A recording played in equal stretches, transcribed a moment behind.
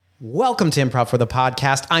Welcome to Improv for the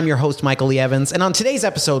Podcast. I'm your host, Michael Lee Evans. And on today's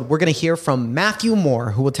episode, we're going to hear from Matthew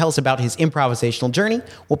Moore, who will tell us about his improvisational journey.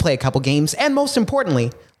 We'll play a couple games and, most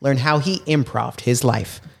importantly, learn how he improv'd his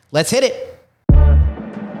life. Let's hit it.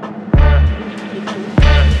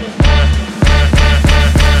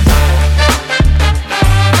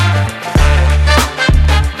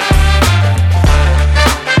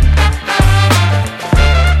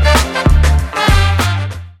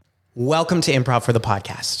 Welcome to Improv for the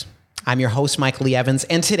Podcast. I'm your host, Michael Lee Evans,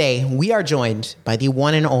 and today we are joined by the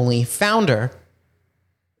one and only founder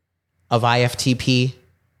of IFTP,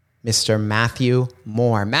 Mr. Matthew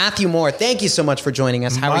Moore. Matthew Moore, thank you so much for joining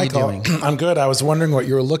us. How Michael, are you doing? I'm good. I was wondering what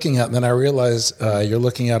you were looking at, and then I realized you're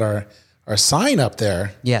looking at our sign up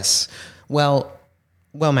there. Yes. Well,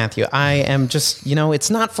 Matthew, I am just, it's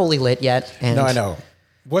not fully lit yet. And No, I know.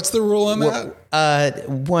 What's the rule on that?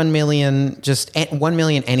 1 million, just 1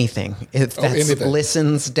 million anything. If that's anything.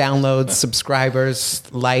 listens, downloads, subscribers,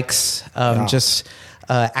 likes, just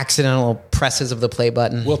accidental presses of the play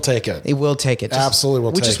button. We'll take it. We'll take it. Absolutely,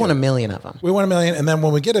 we'll We take just want it. 1 million of them. We want 1 million, and then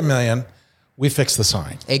when we get 1 million, we fix the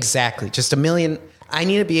sign. Exactly. Just 1 million. I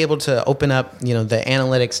need to be able to open up, the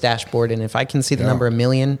analytics dashboard, and if I can see the number 1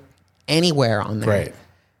 million anywhere on there, Great.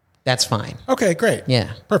 that's fine. Okay, great.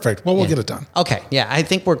 Yeah. Perfect. Well, we'll get it done. Okay. Yeah, I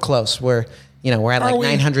think we're close. We're at like Are we?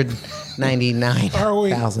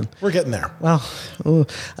 999,000. We're getting there. Well,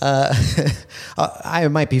 I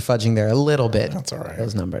might be fudging there a little bit. That's all right.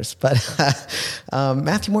 Those numbers. But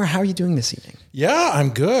Matthew Moore, how are you doing this evening? Yeah, I'm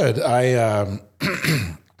good.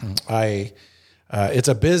 It's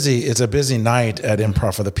a busy night at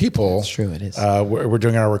Improv for the People. That's true, it is. We're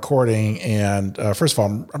doing our recording, and first of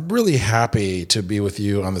all, I'm really happy to be with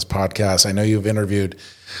you on this podcast. I know you've interviewed,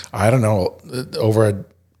 over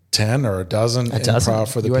 10 or a dozen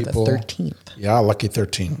Improv for the You are People. the 13th. Yeah, lucky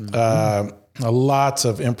 13. Lots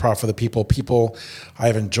of Improv for the People.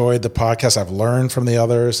 I've enjoyed the podcast. I've learned from the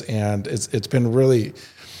others, and it's been really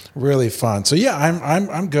fun. So yeah,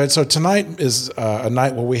 I'm good. So tonight is a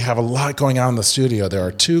night where we have a lot going on in the studio. There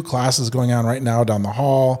are 2 classes going on right now down the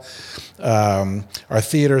hall. Our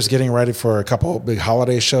theater is getting ready for a couple of big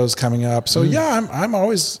holiday shows coming up. So yeah, I'm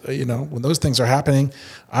always, when those things are happening,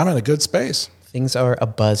 I'm in a good space. Things are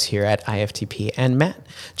abuzz here at IFTP. And Matt,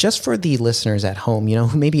 just for the listeners at home,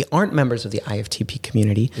 who maybe aren't members of the IFTP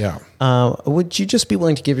community, would you just be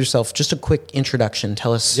willing to give yourself just a quick introduction?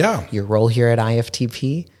 Tell us your role here at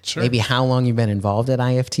IFTP, maybe how long you've been involved at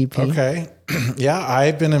IFTP. Okay. Yeah,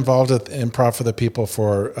 I've been involved with Improv for the People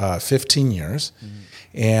for 15 years.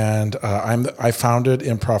 And I founded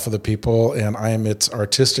Improv for the People, and I am its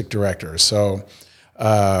artistic director. So,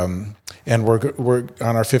 and we're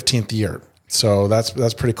on our 15th year. So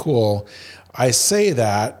that's pretty cool. I say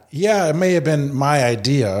that, it may have been my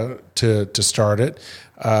idea to start it.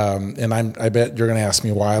 And I bet you're going to ask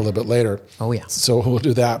me why a little bit later. Oh, yeah. So we'll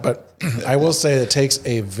do that. But I will say it takes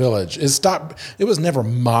a village. It was never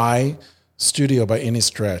my studio by any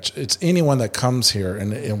stretch. It's anyone that comes here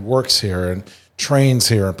and works here and trains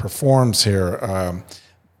here and performs here.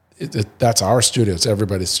 That's our studio. It's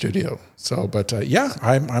everybody's studio. So, but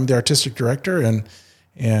I'm the artistic director, and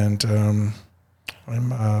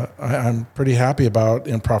I'm pretty happy about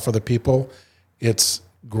Improv for the People, its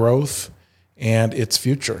growth, and its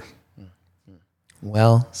future.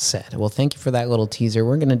 Well said. Well, thank you for that little teaser.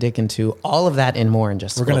 We're going to dig into all of that and more in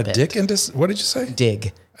just a little bit. We're going to dig into, what did you say?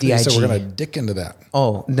 Dig. I think D-I-G. we're going to dig into that.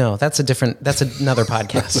 Oh, no, that's another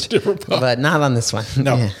podcast. That's a different podcast. But not on this one.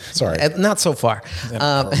 No, sorry. Not so far.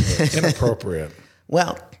 Inappropriate.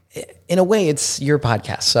 Well, in a way, it's your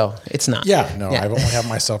podcast, so it's not. Yeah, no, I only have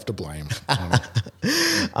myself to blame.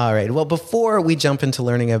 All right. Well, before we jump into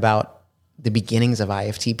learning about the beginnings of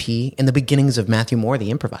IFTP and the beginnings of Matthew Moore,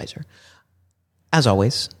 the improviser, as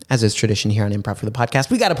always, as is tradition here on Improv for the Podcast,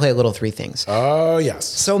 we got to play a little 3 things. Oh, yes.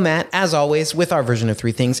 So, Matt, as always, with our version of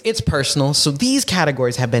 3 things, it's personal. So these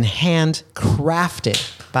categories have been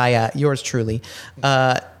handcrafted by yours truly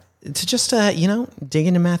to just, dig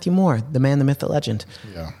into Matthew Moore, the man, the myth, the legend.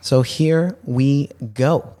 Yeah. So here we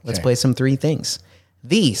go. Let's Okay. play some 3 things.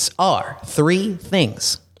 These are 3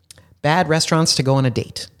 things. Bad restaurants to go on a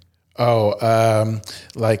date. Like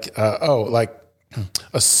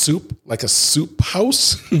a soup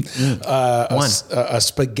house, a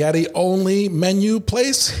spaghetti only menu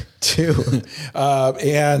place. 2.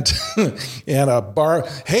 And a bar.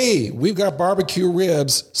 Hey, we've got barbecue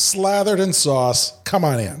ribs slathered in sauce. Come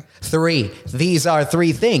on in. 3. These are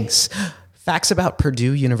 3 things. Facts about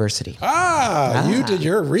Purdue University. You did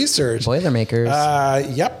your research. Boilermakers.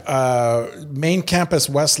 Yep. Main campus,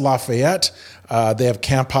 West Lafayette. They have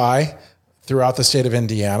Camp High, throughout the state of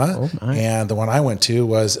Indiana. And the one I went to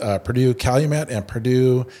was Purdue Calumet and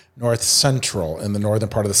Purdue North Central in the northern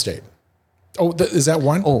part of the state. Oh, is that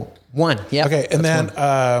one? Oh, one. Yeah. Okay. And then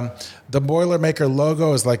the Boilermaker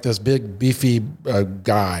logo is like this big, beefy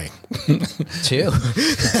guy. 2.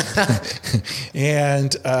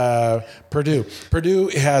 And Purdue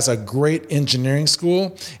has a great engineering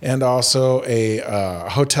school and also a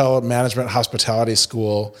hotel management hospitality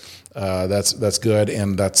school. That's good.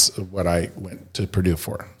 And that's what I went to Purdue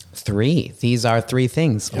for. 3. These are 3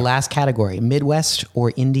 things. Yeah. Last category, Midwest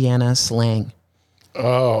or Indiana slang.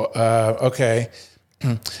 Oh, okay.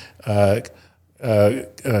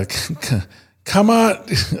 Come on.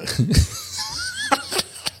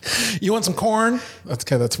 You want some corn?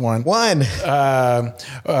 Okay, that's one. 1.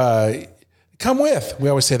 Come with. We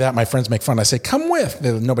always say that. My friends make fun. I say, come with.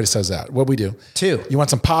 Nobody says that. What we do? 2. You want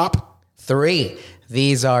some pop? 3.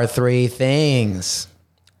 These are 3 things.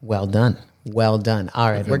 Well done. Well done. All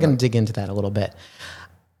right, we're going to dig into that a little bit.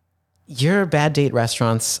 Your bad date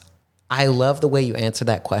restaurants, I love the way you answer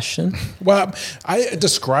that question. Well, I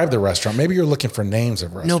describe the restaurant. Maybe you're looking for names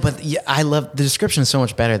of restaurants. No, but I love the description is so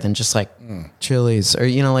much better than just like Chili's or,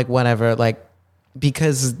 like whatever. Like,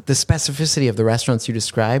 because the specificity of the restaurants you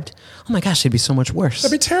described, oh my gosh, it'd be so much worse.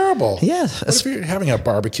 That'd be terrible. Yeah. What if you're having a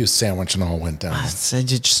barbecue sandwich and all went down?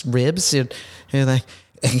 Just ribs. You're like,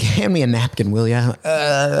 hand me a napkin, will ya?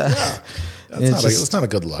 That's not a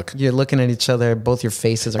good look. You're looking at each other. Both your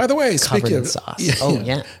faces are By the way, covered in sauce.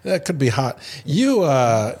 Yeah. That could be hot. You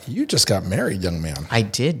just got married, young man. I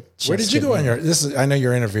did. Where did you go on your? I know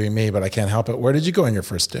you're interviewing me, but I can't help it. Where did you go on your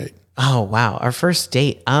first date? Oh wow, our first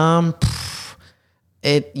date. The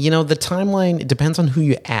timeline. It depends on who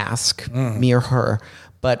you ask, me or her.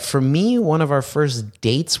 But for me, one of our first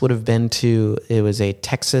dates would have been it was a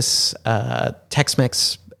Texas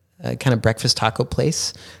Tex-Mex kind of breakfast taco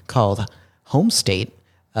place called Home State.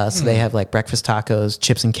 So they have like breakfast tacos,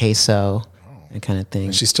 chips and queso, that kind of thing.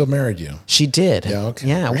 And she still married you. She did. Yeah, okay.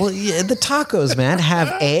 Yeah, well, the tacos, man,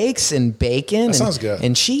 have eggs and bacon sounds good.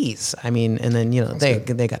 And cheese. I mean, and then,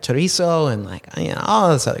 they got chorizo and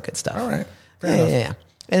all this other good stuff. All right. Fair enough. Yeah.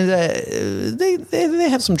 And they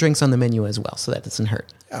have some drinks on the menu as well, so that doesn't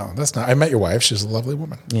hurt. Oh, that's not. I met your wife. She's a lovely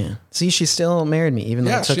woman. Yeah. See, she still married me, even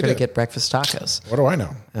though I took her to get breakfast tacos. What do I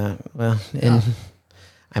know?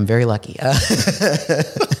 I'm very lucky.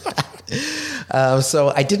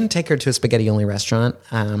 So I didn't take her to a spaghetti-only restaurant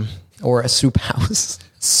or a soup house.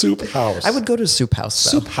 Soup house. I would go to a soup house,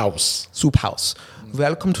 though. Soup house. Soup house.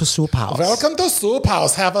 Welcome to soup house. Welcome to soup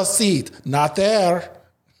house. Have a seat. Not there.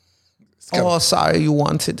 Oh, sorry, you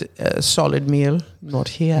wanted a solid meal? Not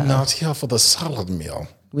here. Not here for the solid meal.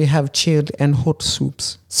 We have chilled and hot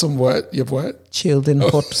soups. Some what? You have what? Chilled and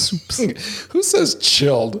hot soups. Who says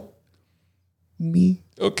chilled? Me.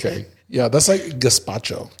 Okay. Yeah, that's like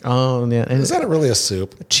gazpacho. Oh, yeah. Is that really a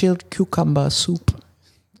soup? A chilled cucumber soup.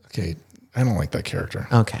 Okay. I don't like that character.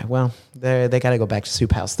 Okay. Well, they got to go back to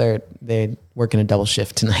soup house. They're working a double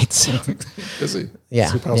shift tonight. So. Busy. Yeah.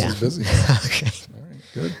 Soup house is busy. Okay. All right.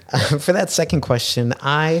 Good. For that second question,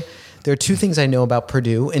 there are 2 things I know about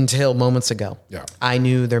Purdue until moments ago. Yeah. I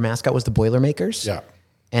knew their mascot was the Boilermakers. Yeah.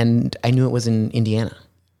 And I knew it was in Indiana.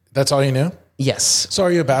 That's all you knew? Yes. So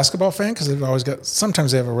are you a basketball fan? Because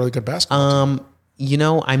sometimes they have a really good basketball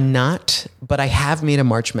team. I'm not, but I have made a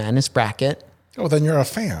March Madness bracket. Oh, then you're a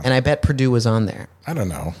fan. And I bet Purdue was on there. I don't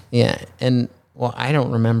know. Yeah. And I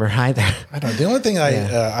don't remember either. I don't. The only thing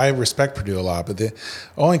I respect Purdue a lot, but the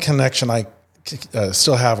only connection I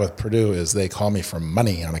still have with Purdue is they call me for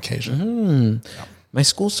money on occasion. Yeah. My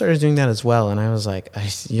school started doing that as well. And I was like,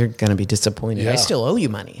 you're going to be disappointed. Yeah. I still owe you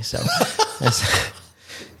money. So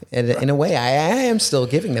in a way, I am still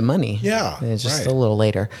giving them money. Yeah. It's just a little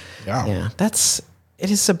later. Yeah. Yeah.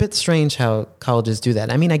 It is a bit strange how colleges do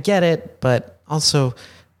that. I mean, I get it, but also,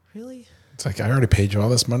 really? It's like, I already paid you all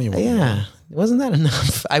this money. Yeah. Wasn't that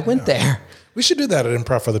enough? I went there. We should do that at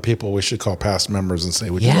Improv for the People. We should call past members and say,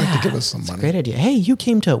 would you like to give us some money? That's a great idea. Hey, you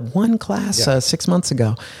came to one class 6 months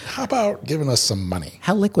ago. How about giving us some money?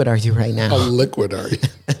 How liquid are you right now? How liquid are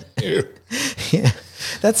you? Yeah.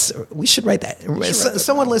 We should write that.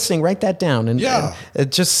 Someone listening, write that down and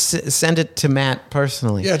just send it to Matt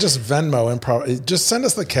personally. Yeah, just Venmo Improv. Just send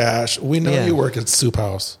us the cash. We know you work at Soup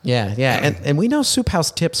House. Yeah, yeah. And we know Soup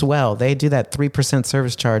House tips well. They do that 3%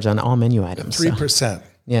 service charge on all menu items. 3%. So.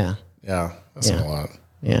 Yeah. Yeah, that's not a lot.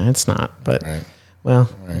 Yeah, it's not. But,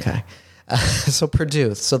 okay. So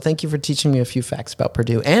Purdue. So thank you for teaching me a few facts about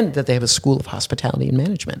Purdue and that they have a school of hospitality and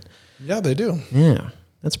management. Yeah, they do. Yeah.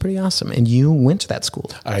 That's pretty awesome. And you went to that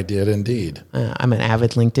school. I did indeed. I'm an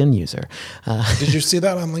avid LinkedIn user. Did you see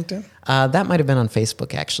that on LinkedIn? That might have been on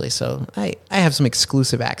Facebook, actually. So I have some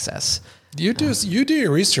exclusive access. You do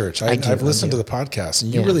your research. I've listened to the podcast,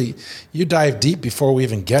 and you dive deep before we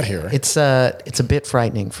even get here. It's a bit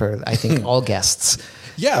frightening for, I think, all guests.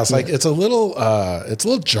 Yeah, it's like it's a little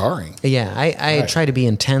jarring. Yeah, I try to be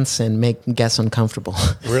intense and make guests uncomfortable.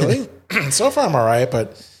 Really? So far I'm all right,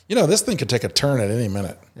 but this thing could take a turn at any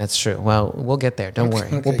minute. That's true. Well, we'll get there. Don't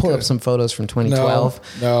worry. We'll pull up some photos from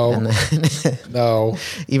 2012. No.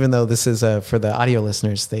 Even though this is for the audio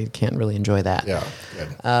listeners, they can't really enjoy that. Yeah. Good.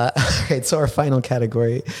 All right. So our final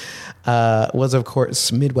category was, of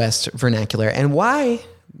course, Midwest vernacular. And why,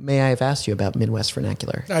 may I have asked you about Midwest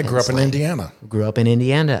vernacular? I grew up in Indiana. Grew up in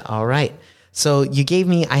Indiana. All right. So you gave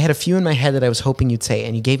me, I had a few in my head that I was hoping you'd say,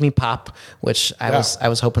 and you gave me pop, which I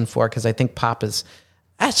was hoping for, because I think pop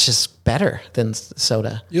that's just better than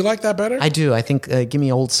soda. You like that better? I do. I think, give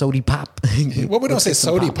me old sody pop. Well, we don't say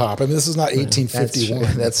sody pop. I mean, this is not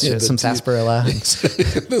 1851. That's true. Some sarsaparilla.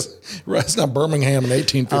 It's not Birmingham in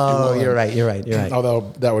 1851. Oh, you're right.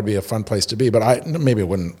 Although that would be a fun place to be, but maybe it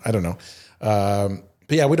wouldn't. I don't know.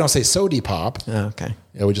 But yeah, we don't say sody pop. Oh, okay.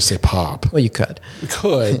 Yeah, we just say pop. Well, you could. We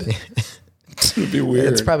could. It'd be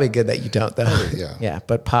weird. It's probably good that you don't, though. Yeah.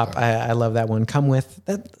 But pop, I love that one. Come with.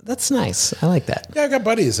 That's nice. I like that. Yeah, I got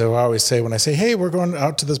buddies who always say, when I say, hey, we're going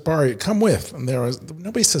out to this bar, come with. And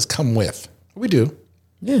nobody says come with. We do.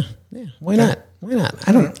 Yeah. Why not?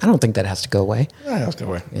 I don't think that has to go away. Yeah, it has to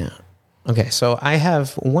go away. Yeah. Okay, so I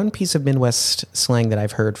have one piece of Midwest slang that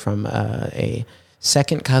I've heard from a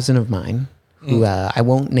second cousin of mine, who I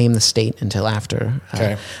won't name the state until after.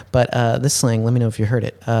 Okay. But this slang, let me know if you heard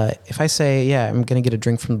it. If I say, I'm going to get a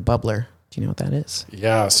drink from the bubbler, do you know what that is?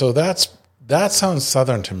 Yeah, so that sounds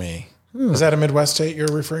Southern to me. Is that a Midwest state you're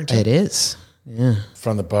referring to? It is. Yeah.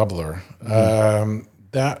 From the bubbler.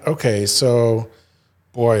 Okay, so,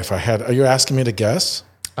 boy, if I had, are you asking me to guess?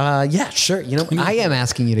 Yeah, sure. I am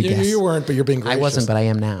asking you to guess. You weren't, but you're being gracious. I wasn't, but I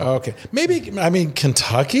am now. Okay. Maybe,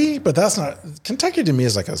 Kentucky, but that's not, Kentucky to me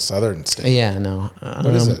is like a southern state. Yeah, no. What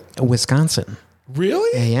is it? Wisconsin.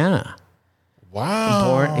 Really? Yeah.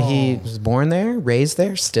 Wow. He was born there, raised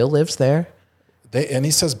there, still lives there. And he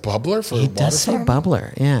says bubbler for He does say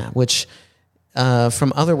bubbler, yeah, which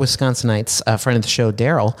from other Wisconsinites, a friend of the show,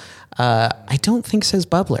 Daryl, I don't think says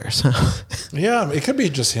bubbler. So. Yeah, it could be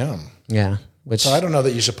just him. Yeah. So I don't know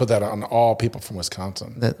that you should put that on all people from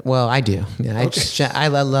Wisconsin. Well, I do. Yeah, Okay. I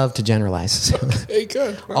love to generalize. So. Okay,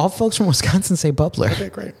 good. All folks from Wisconsin say bubbler. Okay,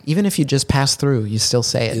 great. Even if you just pass through, you still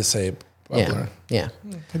say it. You say bubbler. Yeah.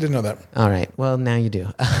 I didn't know that. All right. Well, now you do.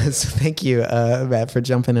 So thank you, Matt, for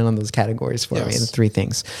jumping in on those categories for me, the three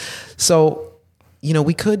things. So,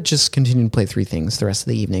 we could just continue to play three things the rest of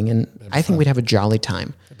the evening, and I think we'd have a jolly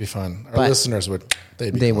time. It'd be fun. Our listeners would.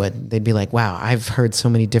 They would. They'd be like, wow, I've heard so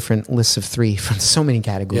many different lists of three from so many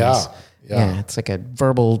categories. Yeah. It's like a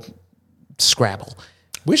verbal Scrabble.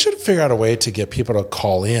 We should figure out a way to get people to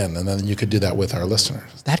call in, and then you could do that with our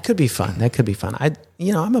listeners. That could be fun.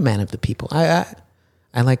 I'm a man of the people. I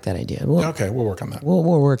like that idea. Okay, we'll work on that. We'll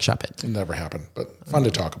workshop it. It'll never happen, but fun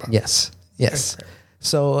to talk about. Yes. Okay,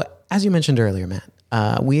 so, as you mentioned earlier, Matt,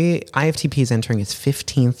 IFTP is entering its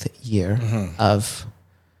 15th year of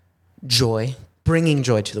joy, bringing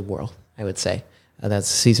joy to the world, I would say. That's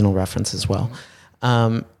a seasonal reference as well.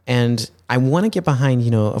 And I want to get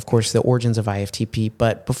behind, of course, the origins of IFTP.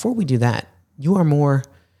 But before we do that, you are more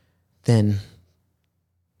than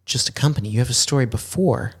just a company. You have a story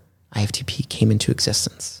before IFTP came into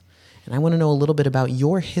existence. And I want to know a little bit about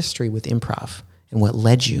your history with improv and what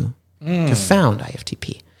led you to found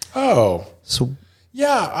IFTP. Oh. So,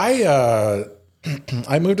 yeah, I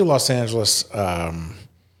moved to Los Angeles, I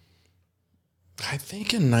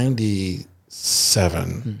think in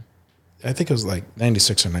 97. I think it was like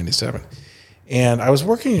 96 or 97. And I was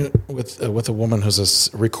working with a woman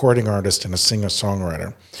who's a recording artist and a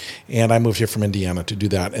singer-songwriter. And I moved here from Indiana to do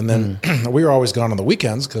that. And then we were always gone on the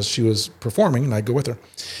weekends because she was performing and I'd go with her.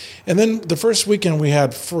 And then the first weekend we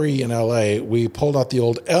had free in LA, we pulled out the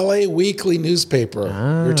old LA Weekly newspaper.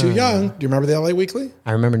 You're too young. Do you remember the LA Weekly?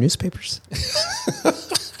 I remember newspapers.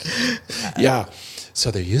 Yeah.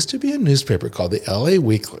 So there used to be a newspaper called the LA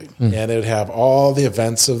Weekly, and it would have all the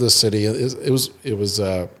events of the city. It was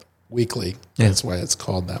weekly. Yeah. That's why it's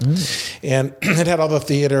called that. And it had all the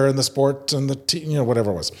theater and the sports and the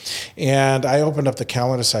whatever it was. And I opened up the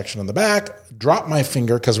calendar section in the back, dropped my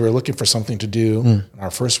finger because we were looking for something to do our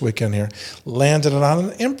first weekend here, landed it on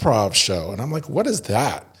an improv show. And I'm like, what is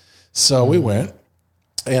that? So we went.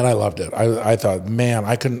 And I loved it. I thought, man,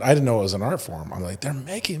 I didn't know it was an art form. I'm like, they're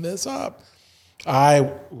making this up.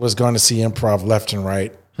 I was going to see improv left and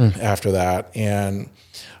right after that. And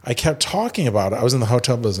I kept talking about it. I was in the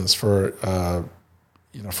hotel business for,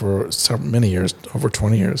 many years, over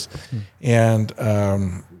 20 years. And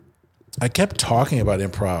I kept talking about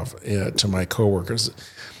improv to my coworkers,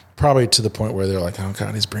 probably to the point where they're like, oh,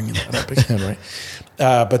 God, he's bringing that up again, right?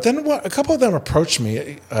 But then a couple of them approached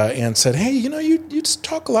me and said, hey, you just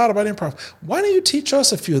talk a lot about improv. Why don't you teach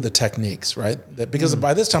us a few of the techniques, right? Because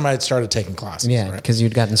by this time I had started taking classes. Yeah, because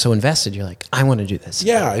you'd gotten so invested. You're like, I want to do this.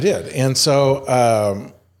 Yeah, I did. And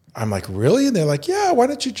so I'm like, really? And they're like, yeah, why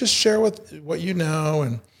don't you just share with what you know?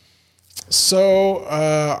 And so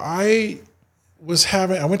I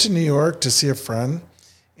went to New York to see a friend,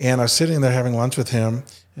 and I was sitting there having lunch with him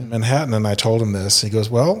in Manhattan, and I told him this. He goes,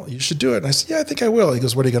 well, you should do it. And I said, yeah, I think I will. He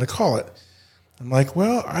goes, what are you going to call it? I'm like,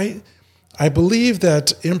 well, I believe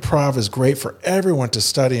that improv is great for everyone to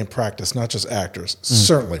study and practice, not just actors.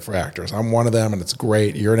 Certainly for actors. I'm one of them, and it's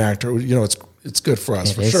great. You're an actor. It's good for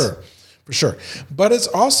us, for sure. For sure. But it's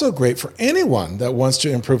also great for anyone that wants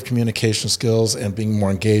to improve communication skills and being more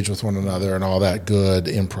engaged with one another and all that good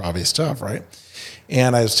improv-y stuff, right?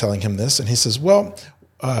 And I was telling him this, and he says, well,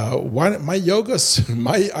 I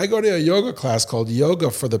go to a yoga class called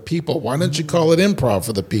Yoga for the People. Why don't you call it Improv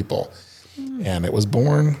for the People? And it was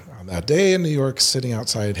born on that day in New York, sitting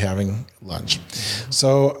outside having lunch.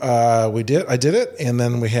 So I did it, and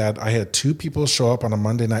then I had 2 people show up on a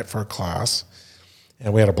Monday night for a class,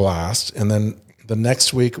 and we had a blast. And then the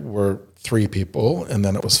next week were 3 people, and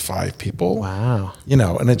then it was 5 people. Wow.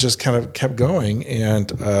 And it just kind of kept going.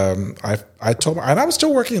 And I told, and I was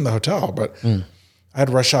still working in the hotel, but I'd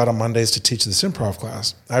rush out on Mondays to teach this improv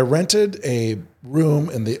class. I rented a room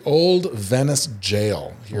in the old Venice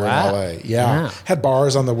jail here in LA. Yeah. Wow. Had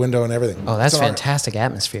bars on the window and everything. Oh, that's fantastic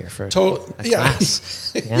atmosphere for a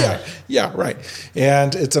class. Yeah, right.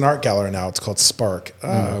 And it's an art gallery now. It's called Spark.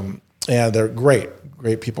 And they're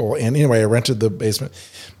great people. And anyway, I rented the basement,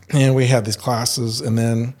 and we had these classes, and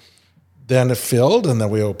then it filled, and then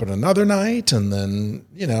we opened another night, and then,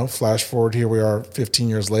 flash forward, here we are 15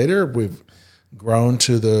 years later. We've grown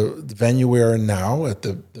to the venue we are in now at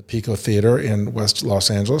the Pico Theater in West Los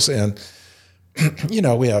Angeles. And,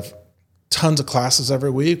 we have tons of classes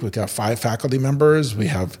every week. We've got 5 faculty members. We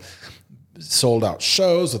have sold out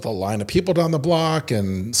shows with a line of people down the block,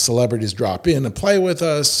 and celebrities drop in and play with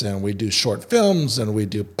us. And we do short films, and we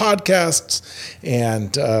do podcasts,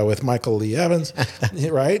 and with Michael Lee Evans,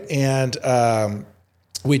 right? And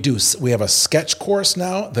we have a sketch course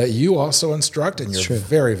now that you also instruct, and you're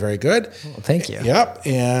very, very good. Well, thank you. Yep.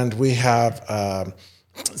 And we have,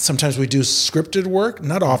 sometimes we do scripted work,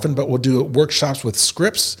 not often, but we'll do workshops with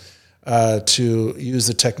scripts to use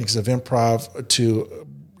the techniques of improv to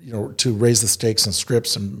raise the stakes in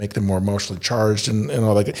scripts and make them more emotionally charged and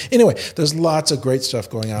all that. Anyway, there's lots of great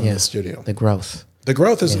stuff going on in the studio. The growth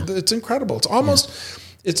is, it's incredible. It's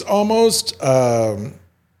almost,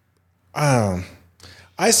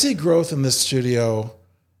 I see growth in this studio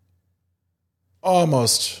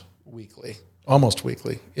almost weekly.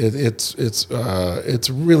 It's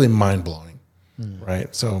really mind blowing,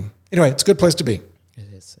 right? So anyway, it's a good place to be.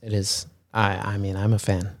 It is. I mean, I'm a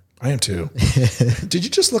fan. I am too. Did you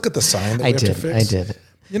just look at the sign that we have to fix? I did.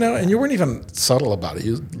 And you weren't even subtle about it.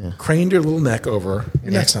 You craned your little neck over.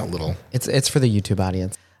 Your neck's not little. It's for the YouTube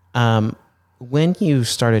audience. When you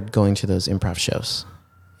started going to those improv shows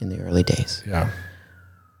in the early days,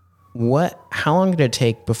 how long did it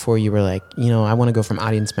take before you were like, I want to go from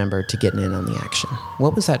audience member to getting in on the action?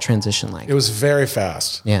 What was that transition like? It was very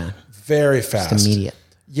fast. Yeah. Very fast. Just immediate.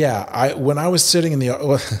 Yeah. When I was sitting in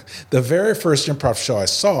the very first improv show I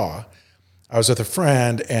saw, I was with a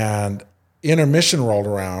friend, and intermission rolled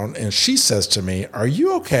around, and she says to me, "Are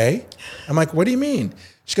you okay?" I'm like, "What do you mean?"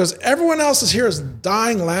 She goes, "Everyone else is here is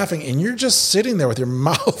dying laughing, and you're just sitting there with your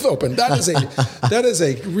mouth open." That is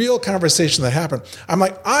a real conversation that happened. I'm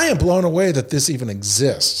like, I am blown away that this even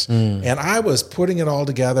exists. And I was putting it all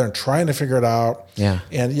together and trying to figure it out. Yeah.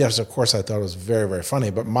 And yes, of course, I thought it was very, very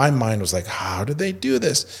funny, but my mind was like, how did they do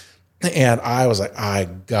this? And I was like, I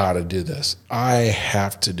gotta do this. I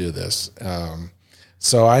have to do this.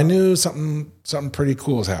 So I knew something pretty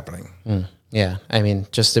cool was happening. Yeah. I mean,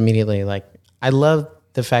 just immediately, like, I love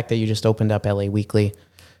the fact that you just opened up LA Weekly.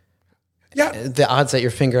 Yeah. The odds that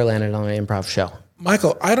your finger landed on an improv show.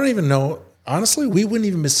 Michael, I don't even know. Honestly, we wouldn't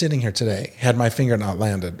even be sitting here today had my finger not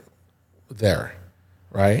landed there.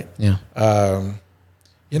 Right? Yeah.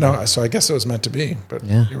 So I guess it was meant to be, but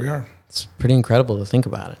here we are. It's pretty incredible to think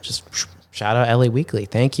about it. Just shout out LA Weekly.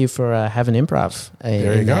 Thank you for having improv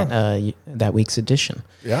there you go. That week's edition.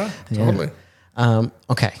 Yeah, totally.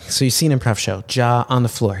 Okay, so you see an improv show, jaw on the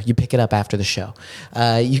floor. You pick it up after the show.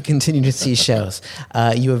 You continue to see shows.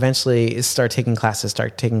 You eventually start taking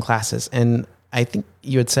classes. And I think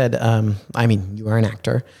you had said, you are an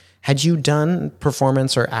actor. Had you done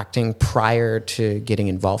performance or acting prior to getting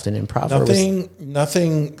involved in improv?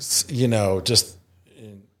 Nothing, just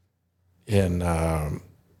in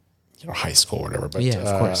high school or whatever. But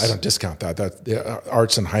of course. I don't discount that. That the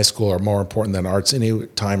arts in high school are more important than arts any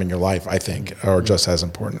time in your life, I think, or just as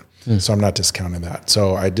important. So I'm not discounting that.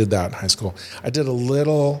 So I did that in high school. I did a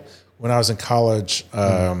little when I was in college.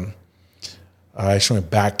 I actually went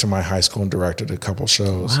back to my high school and directed a couple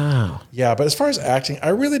shows. Wow. Yeah, but as far as acting, I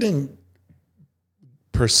really didn't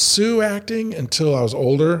pursue acting until I was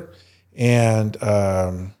older. And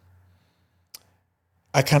I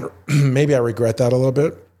kind of, maybe I regret that a little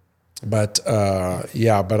bit. But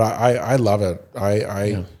I love it.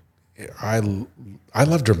 I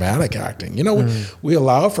love dramatic acting. We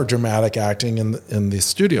allow for dramatic acting in the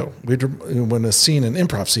studio. When a scene, an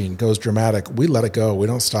improv scene goes dramatic, we let it go. We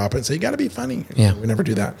don't stop it and say, you got to be funny. Yeah. We never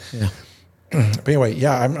do that. Yeah. But anyway,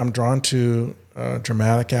 I'm drawn to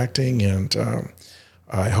dramatic acting, and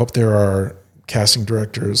I hope there are casting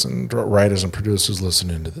directors and writers and producers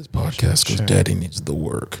listening to this podcast because Daddy needs the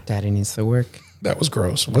work. Daddy needs the work. That was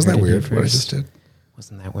gross. Wasn't that weird what I just did?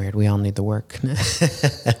 Wasn't that weird? We all need the work.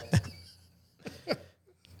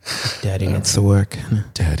 Daddy needs the work.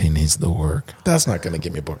 Daddy needs the work. That's not going to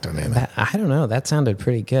get me booked on anything. I don't know. That sounded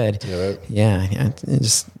pretty good.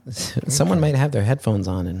 Someone might have their headphones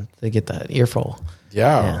on and they get that earful.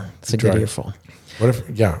 Yeah. It's a good earful. What if?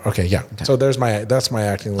 Yeah. Okay. Yeah. Okay. So that's my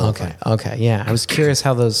acting. Thing. Okay. Yeah. I was curious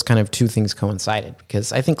how those kind of two things coincided,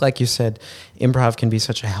 because I think, like you said, improv can be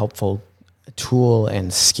such a helpful tool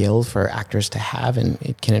and skill for actors to have, and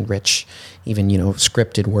it can enrich even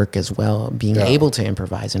scripted work as well, being able to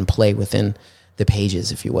improvise and play within the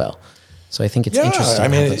pages, if you will. So I think it's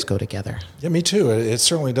interesting how those go together. Yeah, me too. It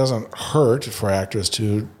certainly doesn't hurt for actors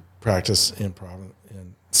to practice improv.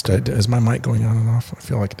 Is my mic going on and off? I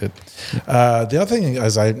feel like it did. The other thing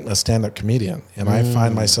is I'm a stand-up comedian, and I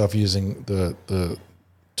find myself using the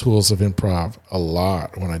tools of improv a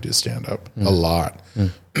lot when I do stand-up. A lot.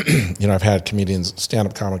 I've had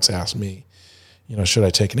stand-up comics ask me, should I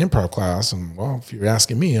take an improv class? And well, if you're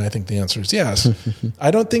asking me, I think the answer is yes.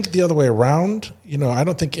 I don't think the other way around. I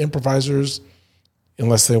don't think improvisers,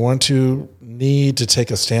 unless they want to, need to take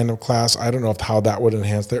a stand-up class. I don't know how that would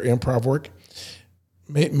enhance their improv work.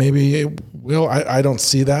 Maybe it will. I don't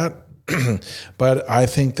see that. But I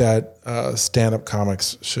think that stand-up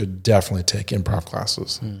comics should definitely take improv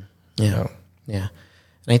classes. Yeah. And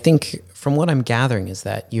I think from what I'm gathering is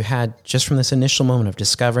that you had, just from this initial moment of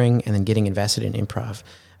discovering and then getting invested in improv,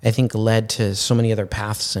 I think led to so many other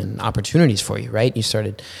paths and opportunities for you, right?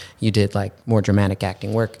 You did like more dramatic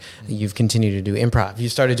acting work. You've continued to do improv. You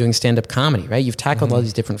started doing stand-up comedy, right? You've tackled all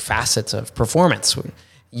these different facets of performance.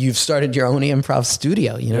 You've started your own improv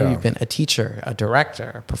studio. You've been a teacher, a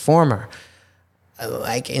director, a performer,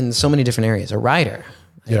 like in so many different areas, a writer.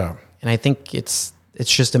 Yeah. And I think it's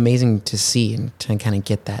just amazing to see and to kind of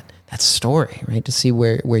get that story, right? To see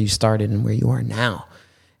where you started and where you are now.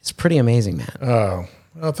 It's pretty amazing, man. Oh,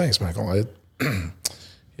 well, thanks, Michael.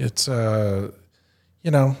 It's I'm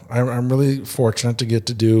really fortunate to get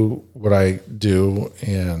to do what I do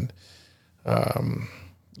and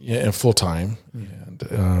full time.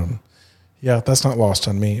 And that's not lost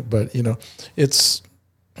on me. But it's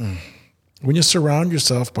when you surround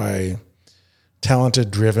yourself by talented,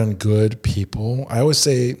 driven, good people. I always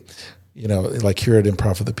say, like here at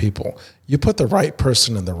Improv for the People, you put the right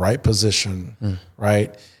person in the right position,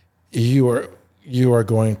 right? You are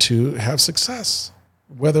going to have success.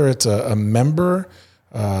 Whether it's a member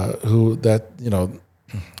we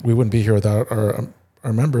wouldn't be here without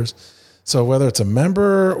our members. So whether it's a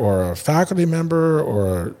member or a faculty member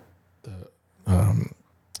or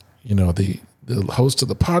the host of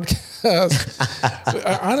the podcast,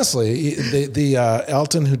 honestly, the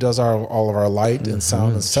Elton, who does all of our light and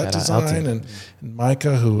sound and set design, and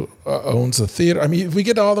Micah, who owns the theater. I mean, if we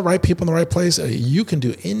get all the right people in the right place, you can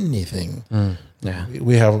do anything. Yeah,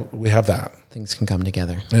 we have that. Things can come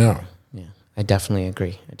together. Yeah. I definitely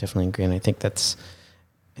agree, and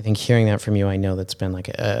I think hearing that from you, I know that's been like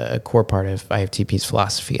a core part of IFTP's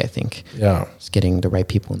philosophy. I think, just getting the right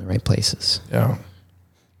people in the right places. Yeah.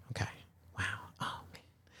 Okay. Wow. Oh man.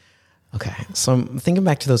 Okay. So I'm thinking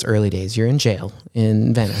back to those early days. You're in jail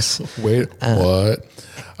in Venice. Wait, what?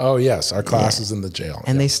 Oh, yes. Our class is in the jail.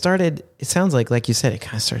 And they started, it sounds like you said, it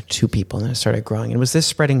kind of started 2 people and then it started growing. And was this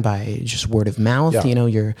spreading by just word of mouth? Yeah. You know,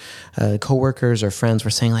 your coworkers or friends were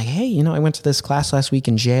saying like, hey, you know, I went to this class last week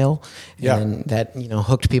in jail. And that, you know,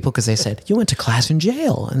 hooked people because they said, you went to class in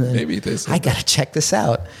jail. And then Maybe they said I got to check this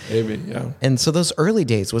out. Maybe, yeah. And so those early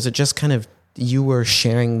days, was it just kind of, you were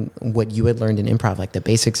sharing what you had learned in improv, like the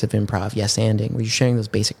basics of improv, yes-anding? Were you sharing those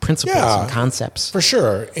basic principles and concepts? For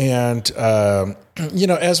sure. And, you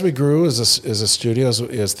know, as we grew as a studio,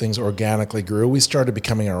 as things organically grew, we started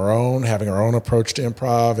becoming our own, having our own approach to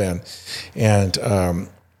improv and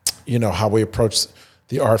you know, how we approach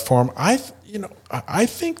the art form. I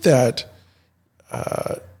think that,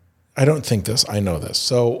 I don't think this, I know this.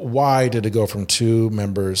 So why did it go from 2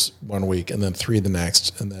 members one week and then 3 the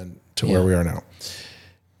next and then to where we are now?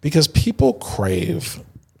 Because people crave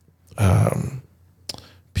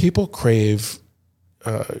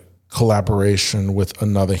collaboration with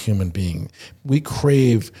another human being. We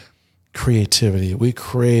crave creativity. We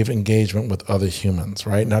crave engagement with other humans,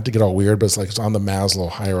 right? Not to get all weird, but it's like it's on the Maslow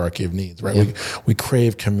hierarchy of needs, right? Yeah. We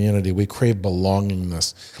crave community. We crave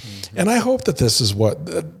belongingness. Mm-hmm. And I hope that this is what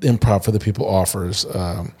Improv for the People offers,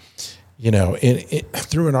 you know,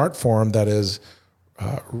 through an art form that is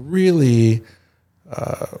really,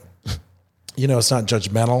 you know, it's not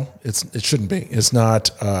judgmental. It shouldn't be. It's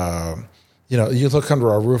not, you know, you look under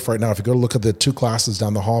our roof right now. If you go to look at the 2 classes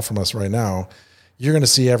down the hall from us right now, you're going to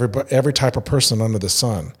see every type of person under the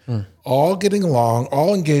sun, all getting along,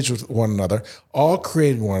 all engaged with one another, all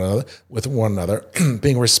creating with one another,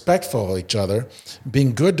 being respectful of each other,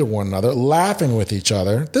 being good to one another, laughing with each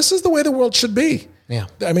other. This is the way the world should be. Yeah.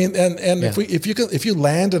 I mean, and if you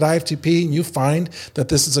land at IFTP and you find that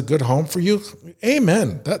this is a good home for you,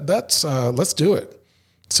 amen. That's let's do it.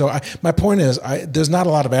 So my point is, there's not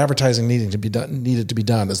a lot of advertising needed to be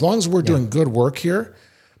done. As long as we're doing good work here,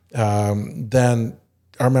 then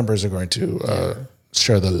our members are going to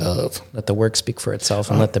share the love. Let the work speak for itself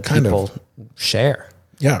and let the people share.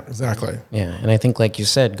 Yeah, exactly. Yeah, and I think, like you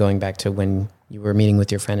said, going back to when you were meeting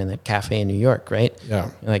with your friend in that cafe in New York, right?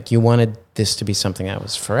 Yeah. Like you wanted this to be something that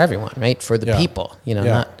was for everyone, right? For the people, you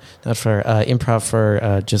know, not for improv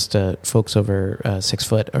for just folks over 6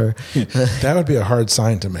 foot or. That would be a hard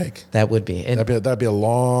sign to make. That would be. That'd be a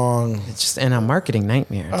long. It's just and a marketing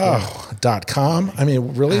nightmare. Oh, .com. I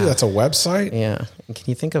mean, really, that's a website. Yeah. And can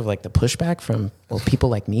you think of like the pushback from people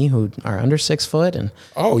like me who are under 6 foot and?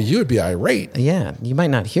 Oh, you would be irate. Yeah, you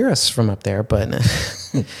might not hear us from up there, but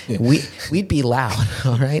we'd be loud.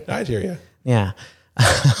 All right. I'd hear you. Yeah.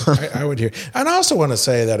 I would hear. And I also want to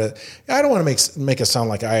say that I don't want to make it sound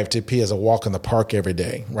like IFTP is a walk in the park every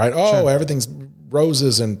day, right? Oh, everything's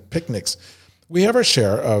roses and picnics. We have our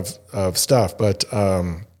share of stuff, but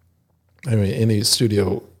I mean, any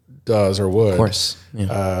studio does or would. Of course.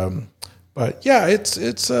 Yeah. But yeah, it's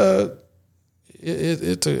a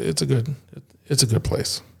good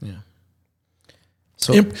place. Yeah.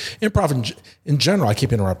 So improv in general, I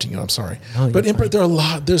keep interrupting you. I'm sorry, but there are a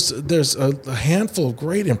lot. There's a handful of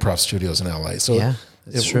great improv studios in LA. So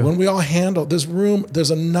that's true. When we all handle there's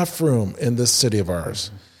enough room in this city of ours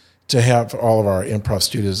to have all of our improv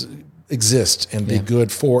studios exist and be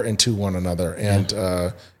good for and to one another. And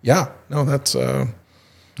that's it's a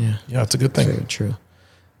good thing. Very true.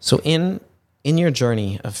 So in your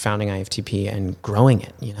journey of founding IFTP and growing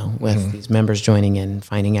it, you know, with these members joining in,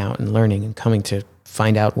 finding out and learning and coming to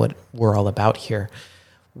find out what we're all about here,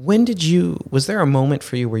 was there a moment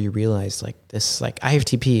for you where you realized like this, like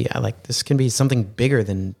IFTP, this can be something bigger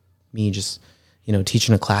than me just, you know,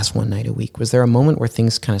 teaching a class one night a week? Was there a moment where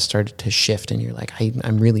things kind of started to shift and you're like,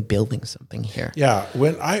 I'm really building something here? Yeah.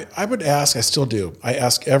 When I would ask, I still do. I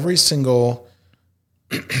ask every single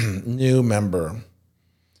new member,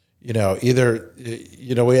 you know, either,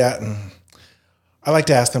 you know, I like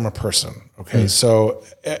to ask them a person. Okay. So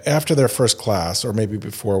after their first class or maybe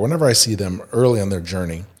before, whenever I see them early on their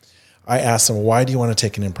journey, I ask them, why do you want to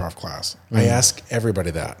take an improv class? I ask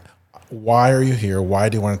everybody that. Why are you here? Why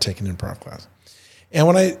do you want to take an improv class? And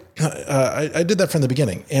when I did that from the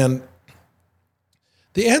beginning, and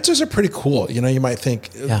the answers are pretty cool. You know, you might think,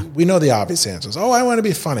 we know the obvious answers. Oh, I want to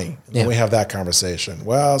be funny. And then we have that conversation.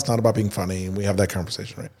 Well, it's not about being funny. And we have that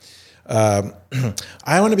conversation, right?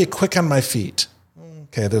 I want to be quick on my feet.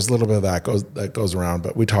 Okay, there's a little bit of that goes around,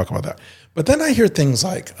 but we talk about that. But then I hear things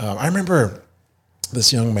like, I remember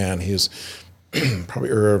this young man, he was probably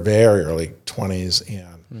very early 20s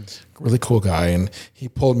and really cool guy. And he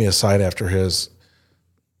pulled me aside after his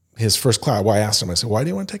first class. Well, I asked him, I said, why do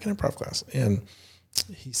you want to take an improv class? And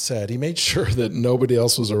he said, he made sure that nobody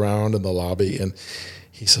else was around in the lobby. And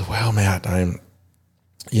he said, well, Matt, I'm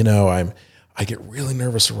I get really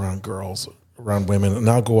nervous around girls, around women, and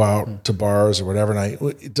I'll go out to bars or whatever,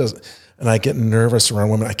 and I get nervous around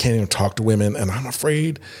women. I can't even talk to women, and I'm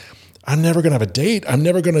afraid I'm never going to have a date. I'm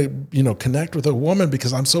never going to, connect with a woman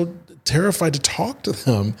because I'm so terrified to talk to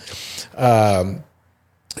them.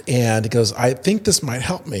 And he goes, I think this might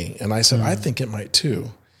help me. And I said, I think it might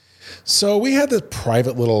too. So we had this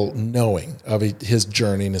private little knowing of his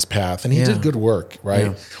journey and his path, and he did good work, right?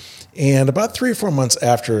 Yeah. And about 3 or 4 months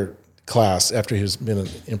after class, after he's been in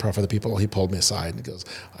Improv for the People, he pulled me aside and goes,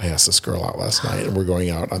 I asked this girl out last night, and we're going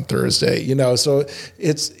out on Thursday. So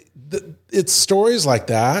it's stories like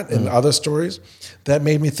that and other stories that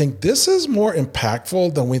made me think this is more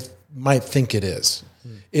impactful than we might think it is.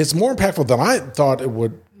 It's more impactful than I thought it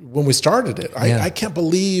would when we started it. I can't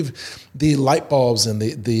believe the light bulbs and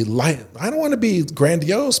the light. I don't want to be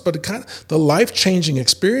grandiose, but the life-changing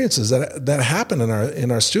experiences that happen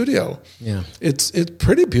in our studio. Yeah, it's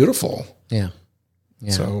pretty beautiful. Yeah.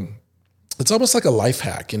 So it's almost like a life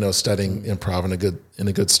hack, studying improv in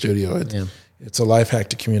a good studio. It's a life hack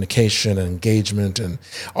to communication and engagement, and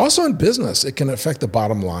also in business, it can affect the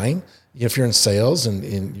bottom line. If you're in sales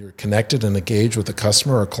and you're connected and engaged with a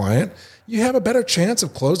customer or a client, you have a better chance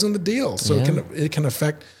of closing the deal. So it can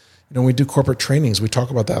affect, when we do corporate trainings, we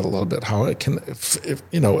talk about that a little bit, how it can,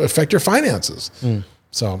 affect your finances.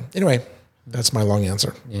 So anyway, that's my long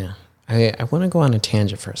answer. Yeah. I want to go on a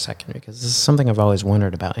tangent for a second because this is something I've always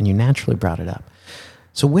wondered about, and you naturally brought it up.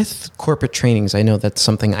 So with corporate trainings, I know that's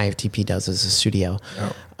something IFTP does as a studio.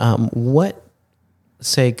 Yeah.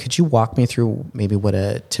 Could you walk me through maybe what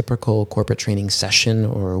a typical corporate training session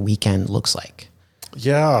or weekend looks like?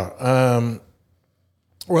 Yeah.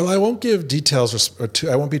 Well, I won't give details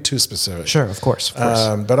I won't be too specific. Sure, of course.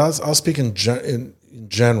 But I'll speak in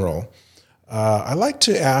general. I like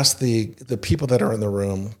to ask the people that are in the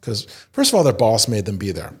room, because first of all, their boss made them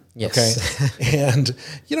be there. Yes. Okay. And,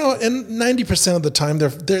 and 90% of the time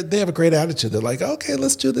they have a great attitude. They're like, okay,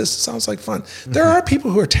 let's do this. Sounds like fun. There are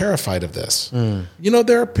people who are terrified of this. I'm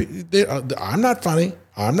not funny.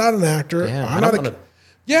 I'm not an actor.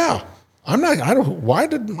 Yeah, why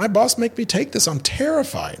did my boss make me take this? I'm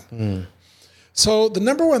terrified. So the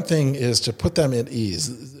number one thing is to put them at ease,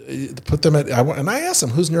 and I ask them,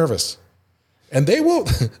 who's nervous? And they'll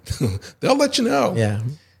let you know. Yeah.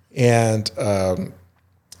 And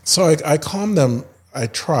so I calm them. I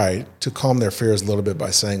try to calm their fears a little bit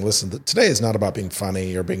by saying, listen, today is not about being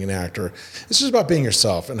funny or being an actor. It's just about being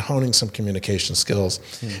yourself and honing some communication skills.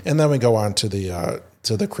 And then we go on to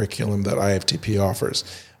the curriculum that IFTP offers.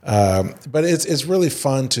 But it's really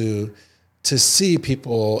fun to see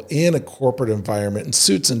people in a corporate environment in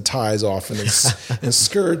suits and ties often and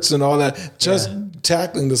skirts and all that, just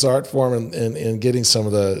tackling this art form and getting some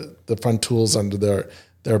of the fun tools under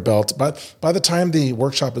their belt. But by the time the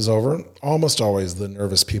workshop is over, almost always the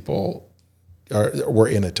nervous people were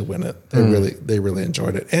in it to win it. They really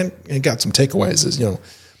enjoyed it and got some takeaways as,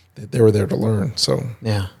 they were there to learn. So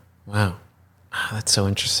yeah. Wow. Oh, that's so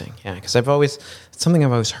interesting. Yeah, because it's something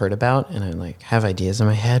I've always heard about, and I have ideas in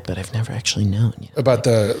my head, but I've never actually known. About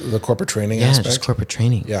the corporate training aspect? Yeah, just corporate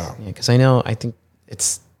training. Yeah. Because I think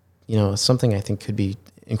it's, something I think could be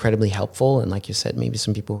incredibly helpful. And like you said, maybe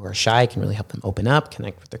some people who are shy can really help them open up,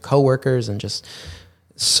 connect with their coworkers, and just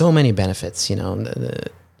so many benefits,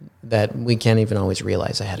 that we can't even always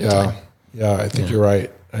realize ahead of time. Yeah, I think you're right.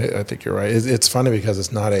 I think you're right. It's funny because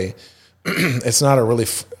it's not a really,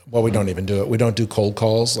 we don't even do it. We don't do cold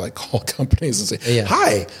calls, like call companies and say,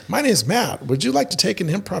 hi, my name is Matt. Would you like to take an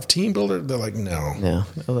improv team builder? They're like, no. No.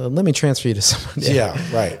 Let me transfer you to someone. Yeah,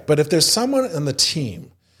 right. But if there's someone in the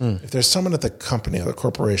team, if there's someone at the company or the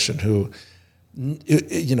corporation who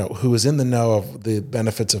is in the know of the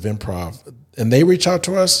benefits of improv, and they reach out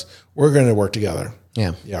to us, we're going to work together.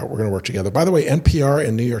 Yeah. Yeah, we're going to work together. By the way, NPR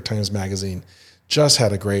and New York Times Magazine just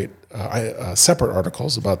had a great separate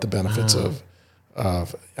articles about the benefits of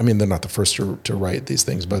they're not the first to write these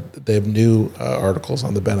things, but they have new articles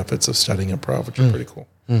on the benefits of studying improv, which are pretty cool.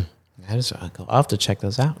 That is cool. I'll have to check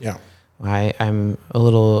those out. Yeah. I'm a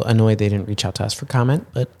little annoyed they didn't reach out to us for comment,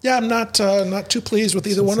 but yeah, I'm not too pleased with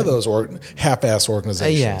either one of those half-ass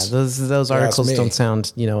organizations. Those articles don't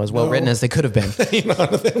sound as well written as they could have been.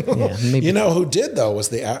 Maybe. Who did though was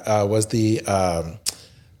the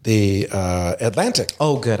Atlantic.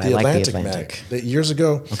 Oh, good. I like the Atlantic. Years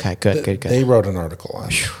ago. Okay, good. They wrote an article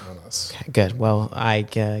on us. Okay, good. Well, I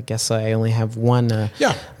guess I only have one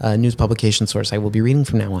news publication source I will be reading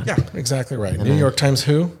from now on. Yeah, exactly right. New York Times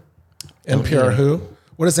who? NPR who?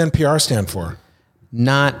 What does NPR stand for?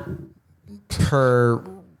 Not per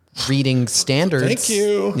reading standards. Thank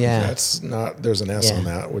you. Yeah. That's not, there's an S on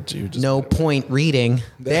that. Would you just no point reading.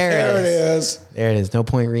 There it is. There it is. No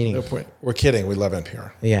point reading. No point. We're kidding. We love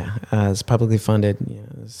NPR. Yeah. It's publicly funded.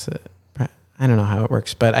 I don't know how it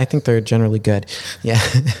works, but I think they're generally good. Yeah.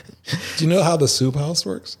 Do you know how the Soup House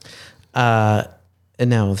works?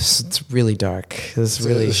 No, it's really dark. This is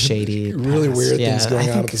really shady. Really weird things going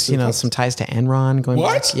on at the Soup House. Some ties to Enron going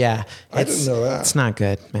What? back. Yeah. I didn't know that. It's not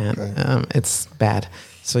good, man. Okay. It's bad.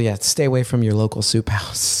 So yeah, stay away from your local Soup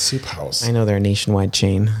House. Soup House. I know they're a nationwide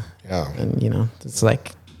chain. Yeah. And it's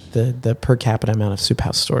like the per capita amount of Soup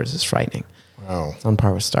House stores is frightening. Wow. It's on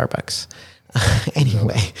par with Starbucks.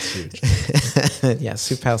 Anyway. Yeah,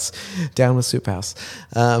 Soup House. Down with Soup House.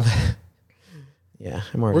 Yeah,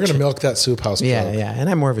 we're going to milk that Soup House. Yeah, yeah. And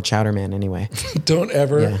I'm more of a chowder man anyway. Don't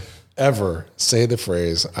ever say the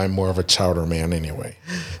phrase, I'm more of a chowder man anyway.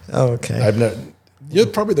 Oh, okay. You're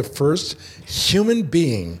probably the first human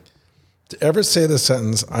being to ever say the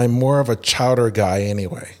sentence, I'm more of a chowder guy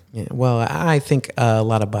anyway. Yeah, well, I think a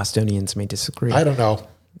lot of Bostonians may disagree. I don't know.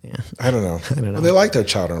 Yeah. I don't know. Well, they like their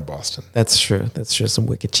chowder in Boston. That's true. That's just some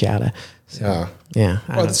wicked chowder. So, yeah. Yeah.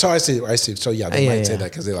 Well, so I see. So yeah, they might say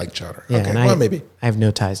that because they like chowder. Yeah, okay. Well, maybe. I have no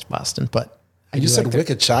ties to Boston, but you said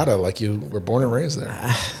wicked chowder like you were born and raised there.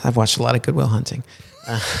 I've watched a lot of Good Will Hunting.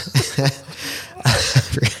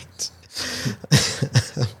 Right.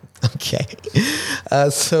 Okay.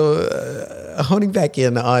 So honing back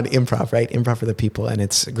in on improv, right? Improv for the people and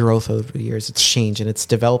its growth over the years, its change and its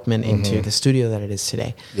development into the studio that it is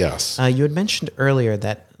today. Yes. You had mentioned earlier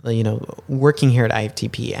that, working here at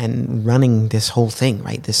IFTP and running this whole thing,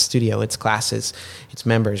 right? This studio, its classes, its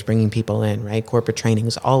members, bringing people in, right? Corporate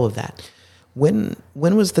trainings, all of that. When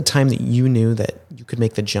was the time that you knew that you could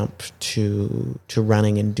make the jump to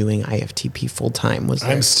running and doing IFTP full time?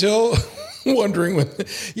 I'm still wondering when.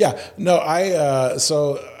 Yeah, no,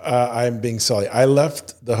 I'm being silly. I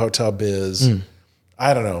left the hotel biz.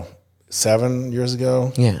 I don't know, 7 years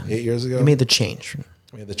ago. Yeah, 8 years ago. You made the change.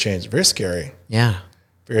 Very scary. Yeah,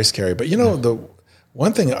 very scary. But the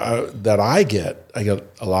one thing that I get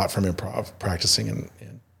a lot from improv, practicing and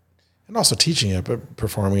also teaching it, but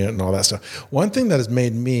performing it and all that stuff. One thing that's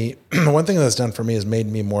done for me is made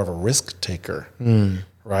me more of a risk taker,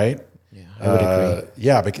 right? Yeah, I would agree.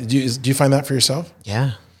 Yeah, but do you find that for yourself?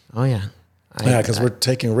 Yeah. Oh, yeah. Because we're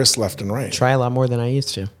taking risks left and right. Try a lot more than I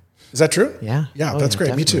used to. Is that true? Yeah. Yeah, that's great.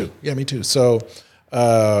 Definitely. Me too. Yeah, me too. So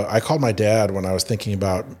I called my dad when I was thinking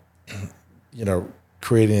about,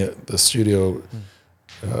 creating the studio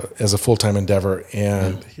as a full-time endeavor.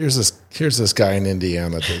 And here's this guy in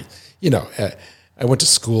Indiana that, I went to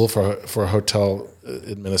school for hotel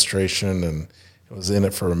administration and was in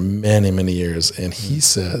it for many, many years. And he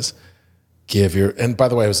says, and by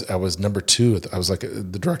the way, I was number 2. I was like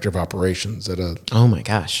the director of operations at a oh my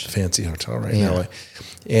gosh fancy hotel in LA.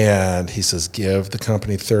 And he says, give the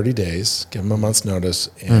company 30 days, give them a month's notice,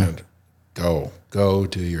 and go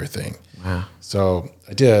do your thing. Wow. So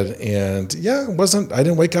I did, and I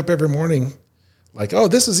didn't wake up every morning like, oh,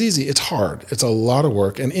 this is easy. It's hard. It's a lot of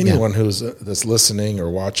work. And anyone that's listening or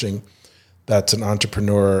watching, that's an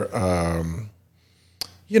entrepreneur,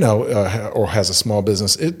 or has a small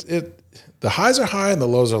business. The highs are high and the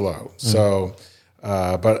lows are low. So,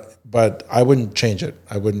 but I wouldn't change it.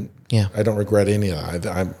 I wouldn't. Yeah. I don't regret any of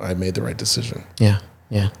that. I made the right decision. Yeah.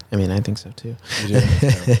 Yeah. I mean, I think so too. You do?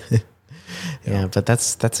 Yeah. But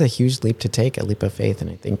that's a huge leap to take, a leap of faith. And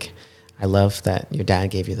I think I love that your dad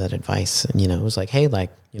gave you that advice. And, it was like, hey,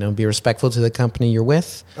 be respectful to the company you're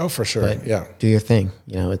with. Oh, for sure. Yeah. Do your thing.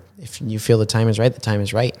 If you feel the time is right, the time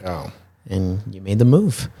is right. Yeah. And you made the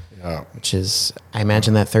move. Yeah. Which is, I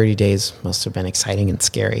imagine that 30 days must have been exciting and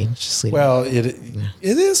scary. It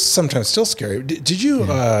is sometimes still scary. Did you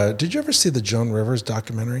ever see the Joan Rivers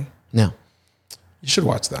documentary? No. You should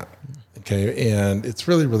watch that. Okay. And it's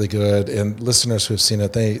really, really good. And listeners who have seen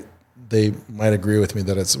it, they might agree with me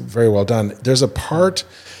that it's very well done. There's a part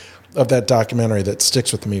of that documentary that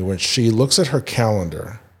sticks with me when she looks at her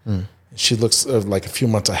calendar. She looks like a few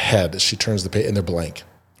months ahead. She turns the page and they're blank,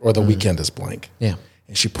 or the weekend is blank. Yeah.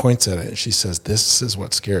 And she points at it and she says, this is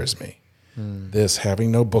what scares me. This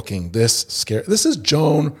having no booking, this is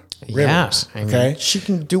Joan Rivers. Yeah, okay. She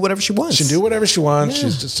can do whatever she wants. She can do whatever she wants. Yeah.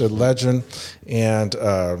 She's just a legend. And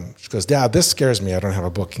she goes, Dad, this scares me. I don't have a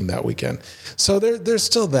booking that weekend. So there's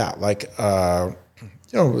still that,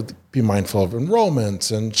 be mindful of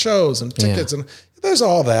enrollments and shows and tickets. And there's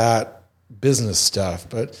all that business stuff,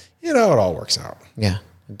 but it all works out. Yeah,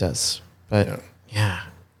 it does. But yeah.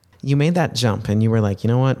 You made that jump and you were like, you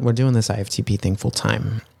know what? We're doing this IFTP thing full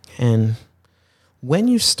time. And when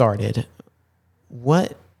you started,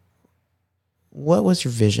 what what was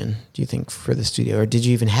your vision, do you think, for the studio? Or did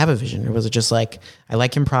you even have a vision? Or was it just like, I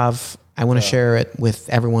like improv, I want to share it with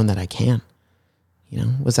everyone that I can? You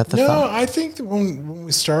know, was that the thought? No, I think that when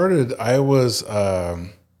we started, I was, I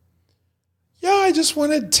just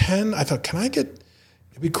wanted 10. I thought, it'd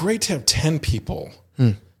be great to have 10 people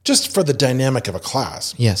just for the dynamic of a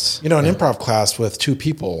class. Yes. You know, an improv class with 2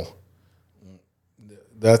 people,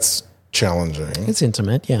 that's challenging. It's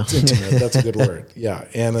intimate. Yeah. It's intimate. That's a good word. Yeah.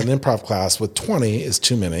 And an improv class with 20 is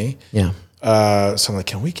too many. Yeah. So I'm like,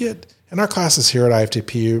 can we get, and our classes here at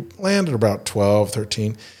IFTP land at about 12,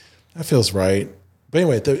 13. That feels right. But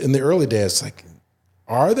anyway, in the early days, it's like,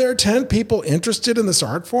 are there 10 people interested in this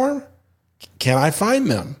art form? Can I find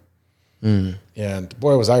them? And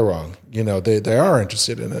boy, was I wrong. You know, they are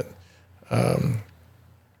interested in it.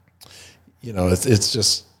 You know, it's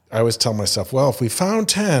just, I always tell myself, well, if we found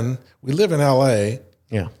 10, we live in LA.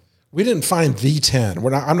 Yeah. We didn't find the 10.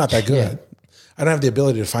 I'm not that good. Yeah. I don't have the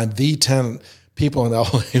ability to find the 10 people in LA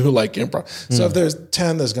who like improv. So if there's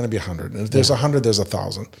 10, there's going to be 100. And if there's 100, there's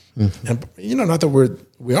 1,000. And, you know, not that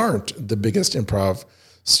we aren't the biggest improv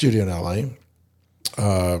studio in LA.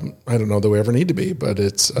 I don't know that we ever need to be, but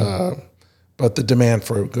it's, but the demand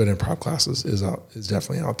for good improv classes is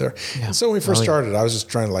definitely out there. Yeah. So when we first started, I was just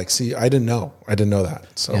trying to see, I didn't know that.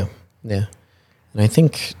 So yeah. And I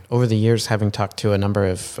think over the years, having talked to a number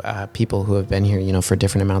of people who have been here, you know, for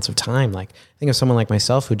different amounts of time, like I think of someone like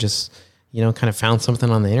myself who just, you know, kind of found something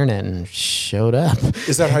on the internet and showed up.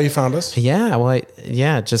 Is that how you found us? Yeah. Well,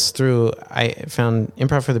 just I found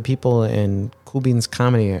Improv for the People and Cool Beans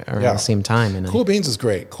Comedy around the same time. And Cool Beans is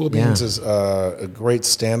great. Cool Beans is a great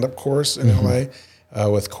stand-up course in LA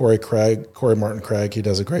with Corey Martin Craig. He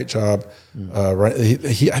does a great job. Right.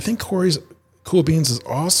 I think Cool Beans is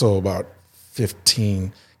also about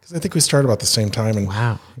 15 because I think we started about the same time. And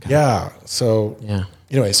wow. Yeah. So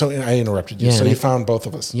anyway, so I interrupted you. Yeah, so you found both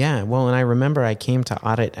of us. Yeah. Well, and I remember I came to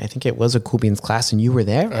audit, I think it was a Cool Beans class, and you were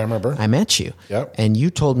there. I remember. I met you. Yep. And you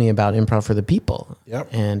told me about Improv for the People. Yep.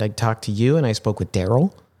 And I talked to you, and I spoke with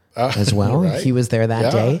Daryl as well. Right. He was there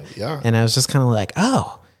that day. Yeah. And I was just kind of like,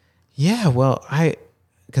 oh, yeah, well,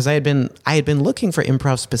 because I had been looking for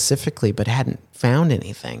improv specifically, but hadn't found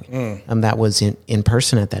anything that was in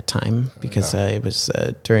person at that time because it was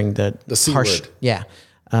during the C harsh, word. Yeah.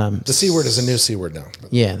 The C word is a new C word now.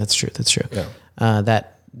 Yeah, that's true. Yeah.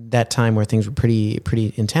 That time where things were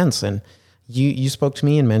pretty intense, and you spoke to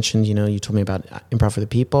me and mentioned, you know, you told me about Improv for the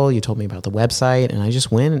People, you told me about the website, and I just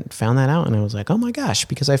went and found that out, and I was like, oh my gosh,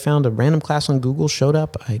 because I found a random class on Google, showed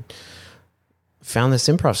up, I found this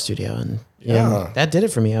improv studio, and that did it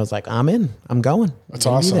for me. I was like, I'm in. I'm going. That's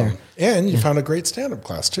awesome. There. And you found a great stand-up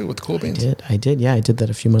class too with Cool Beans. I did. Yeah, I did that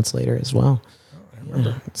a few months later as well. I remember.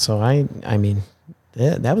 Yeah. So I mean,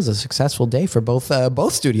 that was a successful day for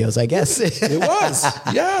both studios, I guess. It was.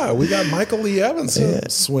 Yeah, we got Michael Lee Evans to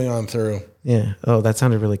swing on through. Yeah. Oh, that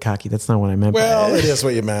sounded really cocky. That's not what I meant. Well, it is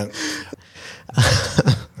what you meant.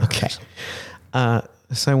 Okay.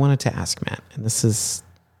 So I wanted to ask Matt, and it's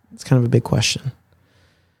kind of a big question.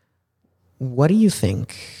 What do you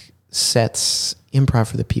think sets Improv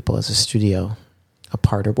for the People as a studio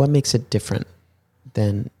apart, or what makes it different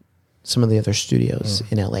than some of the other studios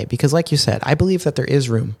in LA? Because like you said, I believe that there is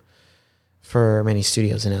room for many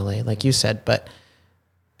studios in LA, like you said, but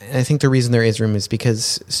I think the reason there is room is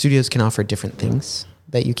because studios can offer different things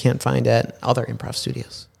that you can't find at other improv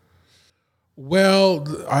studios. Well,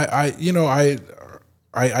 I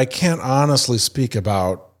can't honestly speak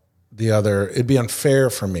about the other. It'd be unfair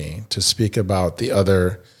for me to speak about the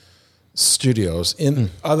other studios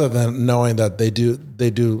other than knowing that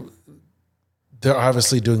they're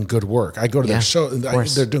obviously doing good work. I go to their show,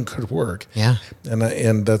 they're doing good work. Yeah.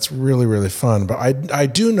 And that's really, really fun. But I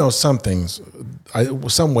do know some things,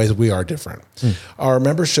 some ways we are different. Our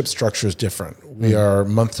membership structure is different. We are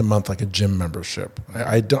month to month, like a gym membership.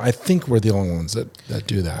 I think we're the only ones that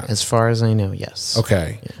do that. As far as I know, yes.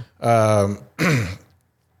 Okay. Yeah.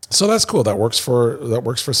 So that's cool. That works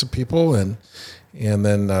for some people. And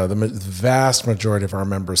then the vast majority of our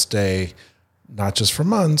members stay not just for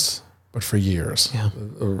months, but for years. Yeah.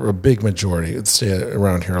 A big majority would stay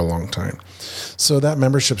around here a long time. So that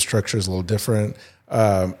membership structure is a little different.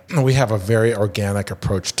 We have a very organic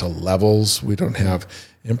approach to levels. We don't have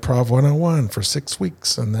Improv 101 for 6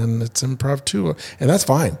 weeks, and then it's Improv 2. And that's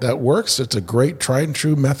fine. That works. It's a great tried and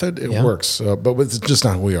true method. It works. But it's just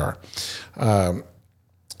not who we are.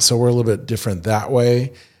 So we're a little bit different that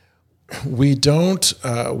way. We don't,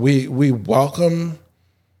 we welcome,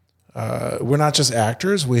 we're not just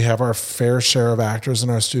actors. We have our fair share of actors in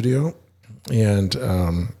our studio. And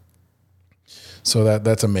so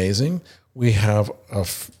that's amazing. We have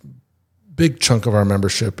big chunk of our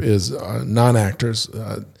membership is non-actors,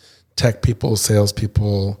 tech people,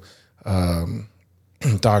 salespeople,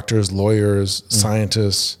 doctors, lawyers,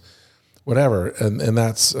 scientists, whatever. And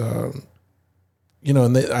that's, and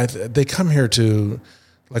they come here to,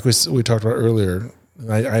 like we talked about earlier,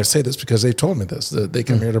 and I say this because they told me this, that they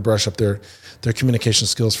come here to brush up their communication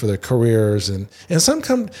skills for their careers. And some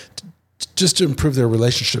come just to improve their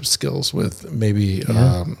relationship skills with maybe,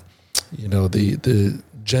 the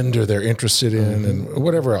gender they're interested in and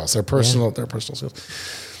whatever else, their personal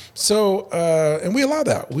skills. So, and we allow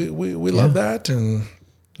that. We love that. And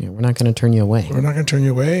we're not going to turn you away. We're not going to turn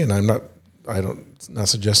you away. And I'm not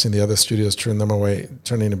suggesting the other studios turn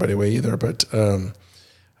anybody away either. But,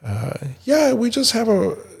 we just have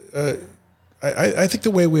I think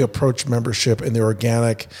the way we approach membership in the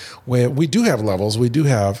organic way, we do have levels. We do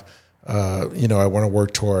have, I want to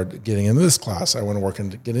work toward getting into this class. I want to work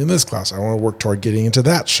into getting in this class. I want to work toward getting into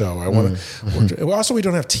that show. I want to. Also, we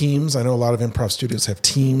don't have teams. I know a lot of improv studios have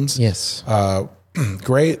teams. Yes.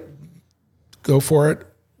 Great. Go for it.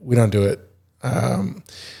 We don't do it. And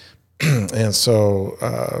so,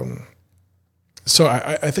 I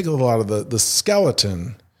think a lot of the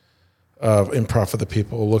skeleton of Improv for the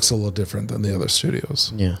People looks a little different than the other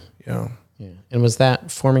studios. Yeah. Yeah. Yeah. And was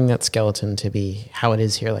that forming that skeleton to be how it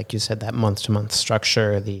is here? Like you said, that month-to-month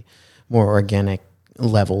structure, the more organic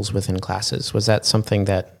levels within classes. Was that something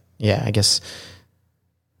that, I guess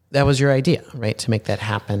that was your idea, right? To make that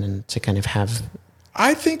happen and to kind of have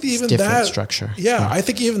I think even different that structure. Yeah, I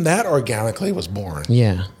think even that organically was born.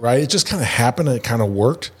 Yeah. Right? It just kind of happened and it kind of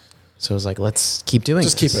worked. So it was like, let's keep doing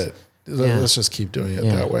this. Keep it. Yeah. Let's just keep doing it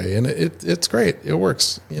that way. And it's great. It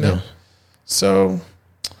works, Yeah. So,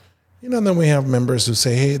 and then we have members who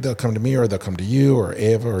say, hey, they'll come to me or they'll come to you or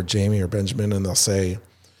Ava or Jamie or Benjamin and they'll say,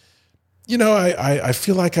 I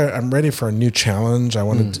feel like I'm ready for a new challenge. I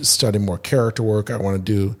want to study more character work. I want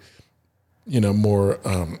to do, more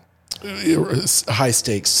high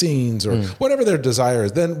stakes scenes or whatever their desire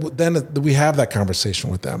is. Then we have that conversation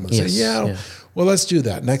with them and say, well, let's do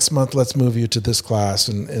that. Next month, let's move you to this class.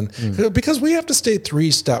 And because we have to stay 3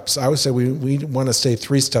 steps. I would say we want to stay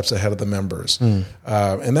 3 steps ahead of the members.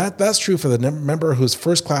 And that's true for the member whose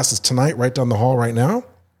first class is tonight, right down the hall right now.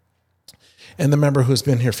 And the member who's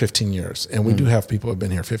been here 15 years. And we do have people who have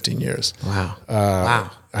been here 15 years. Wow.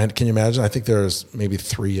 Wow. Can you imagine? I think there's maybe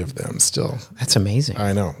 3 of them still. That's amazing.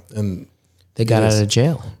 I know. And they got out of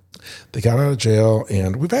jail. They got out of jail,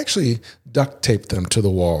 and we've actually duct taped them to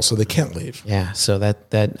the wall so they can't leave. Yeah, so that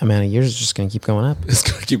amount of years is just going to keep going up. It's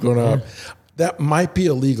going to keep going up. That might be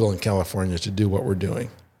illegal in California to do what we're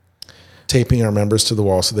doing. Taping our members to the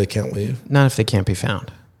wall so they can't leave. Not if they can't be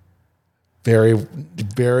found. Very,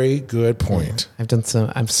 very good point.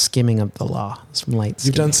 I'm skimming of the law. Some light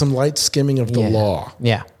skimming. You've done some light skimming of the law.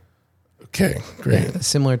 Yeah. Okay, great. Yeah,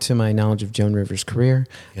 similar to my knowledge of Joan Rivers' career,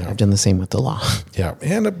 I've done the same with the law. Yeah,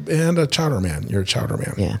 and a chowder man. You're a chowder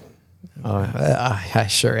man. Yeah. I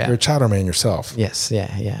sure am. You're a chowder man yourself. Yes,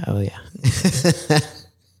 yeah. Oh, yeah.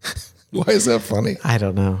 Why is that funny? I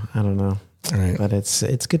don't know. All right. But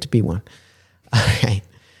it's good to be one. All right.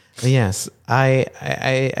 But yes, I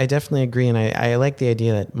definitely agree, and I like the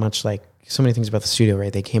idea that much like so many things about the studio,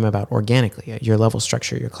 right? They came about organically. Your level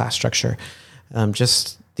structure, your class structure,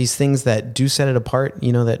 just these things that do set it apart,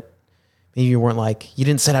 that maybe you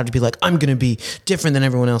didn't set out to be like, I'm going to be different than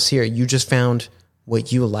everyone else here. You just found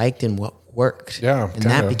what you liked and what worked. Yeah. And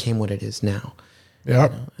that became what it is now.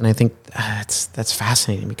 Yeah. And I think that's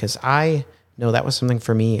fascinating because I know that was something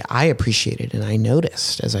for me I appreciated and I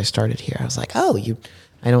noticed as I started here. I was like,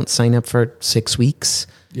 I don't sign up for 6 weeks.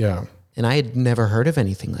 Yeah. And I had never heard of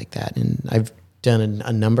anything like that. And I've done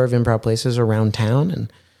a number of improv places around town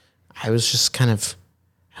and I was just I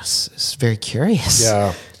was very curious.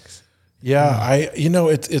 Yeah. Yeah.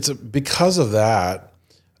 It's because of that,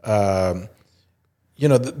 the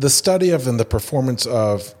study of and the performance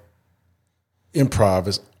of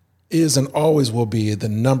improv is and always will be the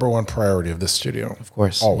number one priority of this studio. Of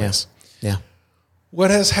course. Always. Yeah. What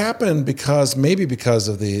has happened because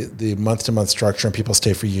of the month-to-month structure and people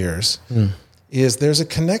stay for years is there's a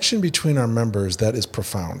connection between our members that is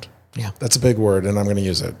profound. Yeah. That's a big word, and I'm going to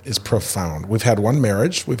use it. It's profound. We've had one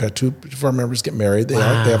marriage. We've had 2 of our members get married. They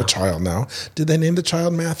have a child now. Did they name the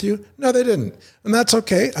child Matthew? No, they didn't. And that's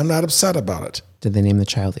okay. I'm not upset about it. Did they name the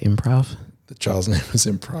child Improv? The child's name is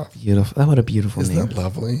Improv. Beautiful. What a beautiful name. Isn't that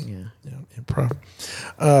lovely? Yeah. Improv.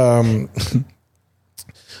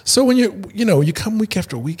 So when you come week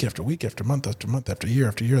after week after week after month after month after year,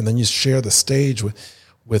 and then you share the stage with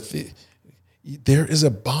there is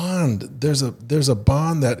a bond. There's a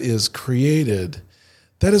bond that is created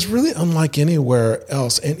that is really unlike anywhere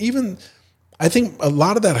else. And even I think a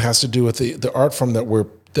lot of that has to do with the art form that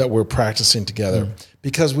we're practicing together,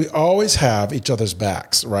 because we always have each other's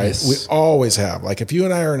backs, right? Yes. We always have. Like if you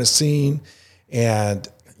and I are in a scene and,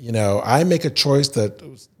 I make a choice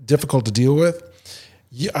that's difficult to deal with,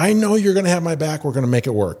 I know you're going to have my back. We're going to make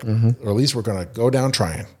it work, or at least we're going to go down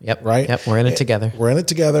trying. Yep. Right. Yep. We're in it together. We're in it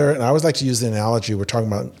together. And I always like to use the analogy we're talking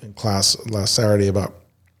about in class last Saturday about,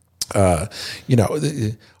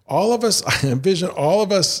 all of us, I envision all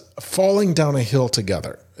of us falling down a hill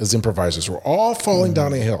together as improvisers. We're all falling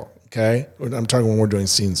down a hill. Okay. I'm talking when we're doing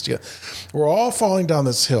scenes together. We're all falling down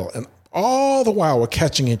this hill, and all the while we're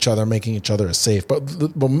catching each other, making each other safe. But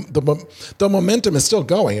the momentum is still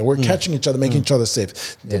going, and we're catching each other, making each other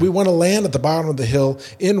safe. Yeah. We want to land at the bottom of the hill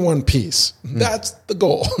in one piece. That's the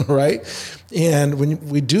goal, right? And when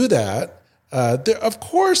we do that, of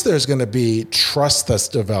course there's going to be trust that's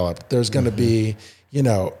developed. There's going to be,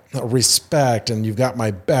 respect, and you've got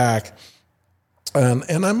my back.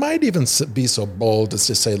 And I might even be so bold as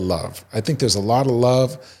to say love. I think there's a lot of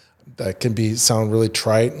love that can sound really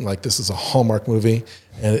trite, like this is a Hallmark movie,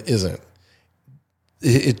 and it isn't.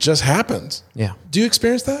 It just happens. Yeah. Do you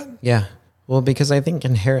experience that? Yeah. Well, because I think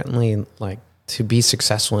inherently, like, to be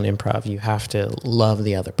successful in improv, you have to love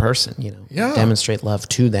the other person, demonstrate love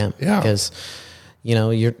to them. Yeah. Because,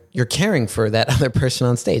 you're caring for that other person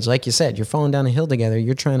on stage. Like you said, you're falling down a hill together.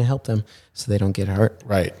 You're trying to help them so they don't get hurt.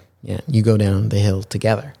 Right. Yeah. You go down the hill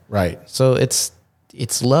together. Right. So it's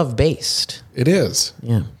love based. It is.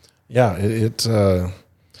 Yeah. Yeah. It's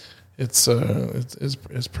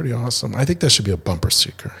pretty awesome. I think that should be a bumper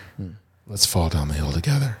sticker. Let's fall down the hill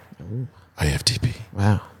together. Ooh. IFTP.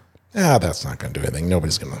 Wow. Yeah, that's not going to do anything.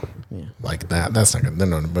 Nobody's going to like that. That's not going to.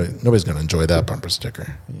 Nobody's going to enjoy that bumper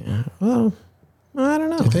sticker. Yeah. Well, I don't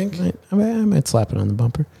know. Do you think? I might slap it on the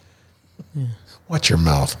bumper. Yeah. Watch your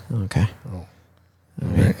mouth. Okay. Oh. All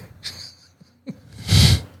right.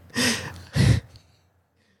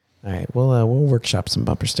 All right. We'll workshop some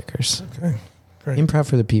bumper stickers. Okay. Great. Improv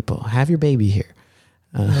for the people. Have your baby here.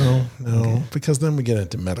 No, okay. Because then we get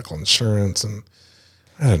into medical insurance, and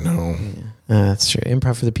I don't know. Yeah. That's true.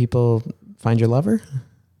 Improv for the people. Find your lover.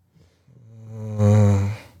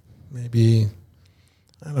 Maybe.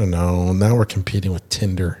 I don't know. Now we're competing with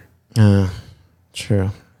Tinder.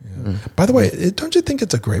 True. Yeah. By the way, don't you think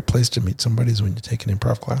it's a great place to meet somebody when you take an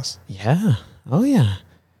improv class? Yeah. Oh, yeah.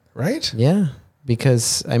 Right? Yeah.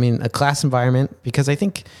 Because, a class environment, because I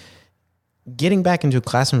think getting back into a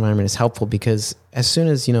class environment is helpful, because as soon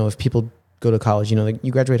as, if people go to college, like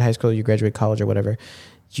you graduate high school, you graduate college or whatever,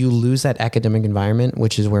 you lose that academic environment,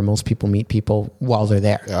 which is where most people meet people while they're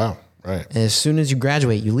there. Yeah, right. And as soon as you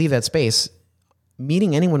graduate, you leave that space,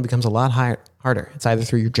 meeting anyone becomes a lot harder. It's either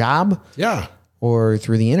through your job or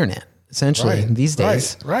through the internet, essentially, these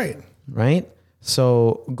days. Right?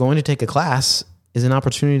 So going to take a class is an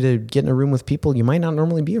opportunity to get in a room with people you might not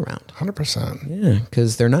normally be around. 100%. Yeah,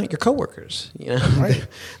 because they're not your coworkers. Right.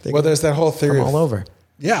 Well, there's that whole theory all over.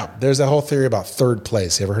 Yeah, there's that whole theory about third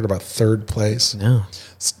place. You ever heard about third place? No.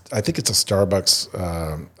 I think it's a Starbucks.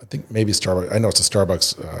 I think maybe Starbucks. I know it's a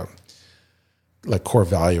Starbucks like core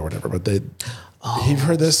value or whatever. But you've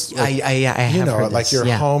heard this? Like, I have heard this. Like your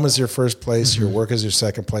home is your first place, your work is your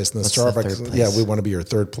second place, and the Starbucks. We want to be your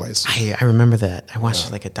third place. I remember that. I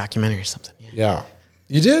watched like a documentary or something. Yeah.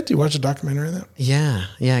 You did? You watched a documentary on that? Yeah,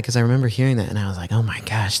 because I remember hearing that, and I was like, oh my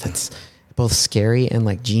gosh, that's both scary and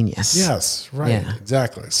like genius. Yes, right. Yeah.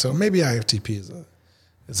 Exactly. So maybe IFTP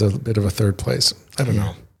is a bit of a third place. I don't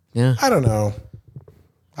know. Yeah. I don't know.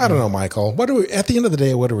 Michael. At the end of the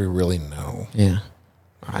day, what do we really know? Yeah.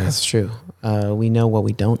 That's true. We know what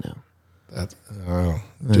we don't know.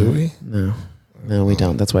 Do we? No, we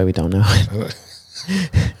don't. That's why we don't know it.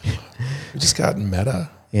 We just got meta.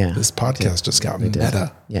 Yeah. This podcast just got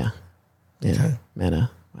meta. Yeah. Okay. Meta.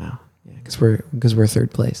 Wow. Yeah. Because we're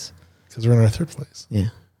third place. Because we're in our third place. Yeah.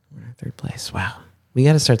 We're in our third place. Wow. We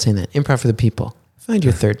got to start saying that. Improv for the people. Find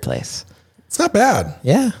your third place. It's not bad.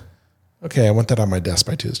 Yeah. Okay. I want that on my desk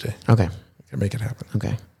by Tuesday. Okay. I can make it happen.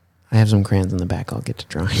 Okay. I have some crayons in the back. I'll get to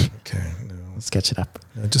drawing. Okay. No. I'll sketch it up.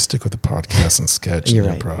 Just stick with the podcast and sketch. You're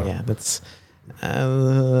and right. Improv. Yeah. That's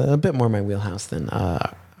a bit more my wheelhouse than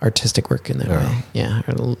artistic work in that way. Yeah.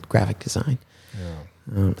 Or graphic design.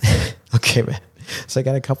 Yeah. Okay, man. So I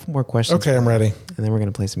got a couple more questions. Okay, I'm ready. And then we're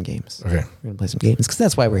going to play some games. Okay. We're going to play some games because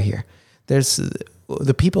that's why we're here.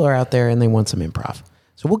 The people are out there and they want some improv.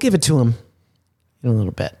 So we'll give it to them in a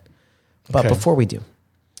little bit. But before we do,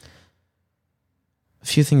 a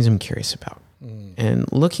few things I'm curious about.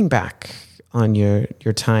 And looking back on your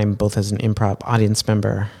time both as an improv audience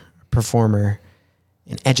member, performer,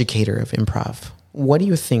 an educator of improv, what do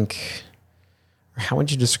you think, or how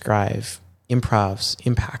would you describe improv's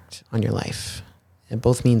impact on your life? It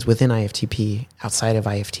both means within IFTP, outside of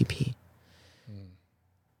IFTP.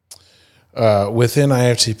 Within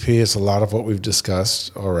IFTP, it's a lot of what we've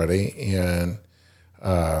discussed already. And,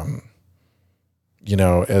 as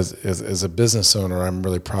a business owner, I'm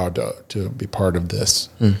really proud to be part of this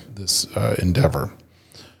endeavor.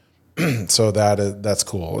 So that's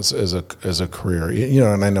cool as a career,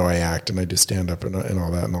 and I know I act and I do stand up and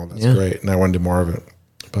all that, and all that's great. And I want to do more of it,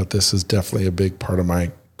 but this is definitely a big part of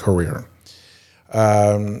my career.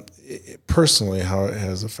 Personally, how it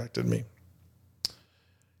has affected me.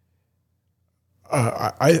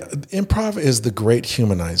 Improv is the great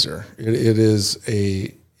humanizer.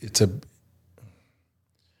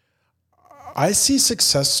 I see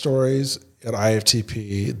success stories at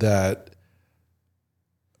IFTP that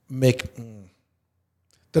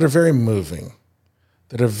are very moving,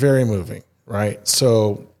 right?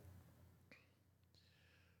 So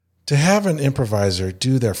to have an improviser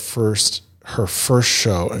do her first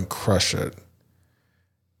show and crush it,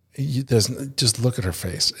 just look at her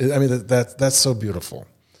face. I mean, that's so beautiful.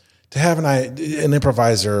 To have an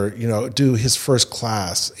improviser, do his first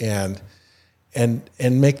class and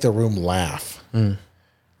make the room laugh,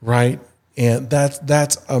 right? And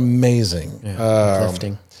that's amazing. Yeah,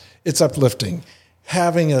 uplifting. It's uplifting.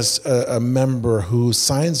 Having a member who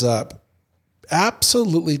signs up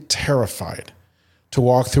absolutely terrified to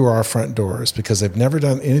walk through our front doors because they've never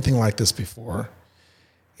done anything like this before.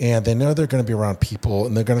 And they know they're going to be around people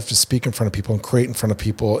and they're going to have to speak in front of people and create in front of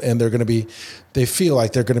people. And they feel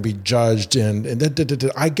like they're going to be judged and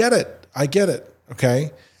I get it.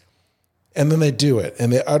 Okay. And then they do it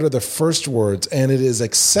and they utter the first words and it is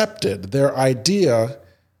accepted. Their idea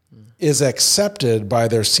is accepted by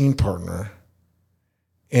their scene partner.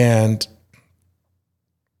 And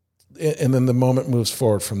then the moment moves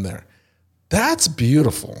forward from there. That's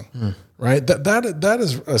beautiful, right? That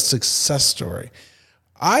is a success story.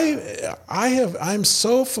 I'm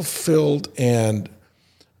so fulfilled and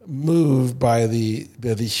moved by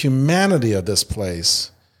the humanity of this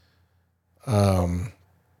place.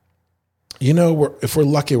 If we're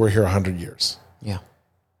lucky, we're here 100 years. Yeah.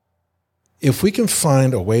 If we can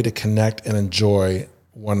find a way to connect and enjoy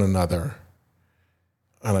one another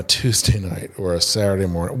on a Tuesday night or a Saturday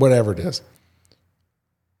morning, whatever it is,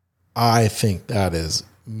 I think that is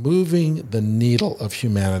moving the needle of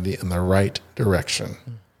humanity in the right direction.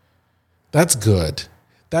 That's good.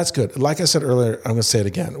 That's good. Like I said earlier, I'm going to say it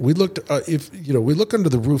again. We look under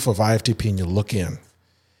the roof of IFTP and you look in,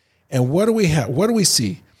 and what do we have? What do we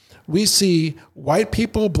see? We see white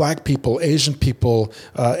people, black people, Asian people,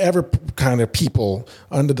 every kind of people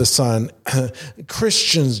under the sun,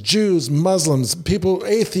 Christians, Jews, Muslims, people,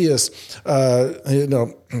 atheists,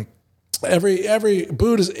 every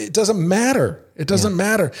Buddhist. It doesn't matter. It doesn't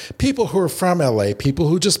matter. People who are from LA, people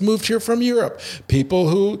who just moved here from Europe, people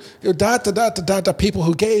who people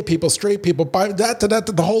who gay, people, straight people,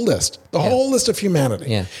 the whole list, whole list of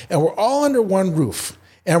humanity. Yeah. And we're all under one roof.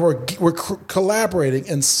 And we're collaborating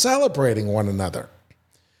and celebrating one another.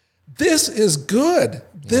 This is good.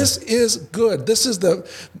 This is good. This is the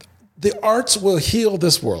arts will heal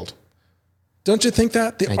this world. Don't you think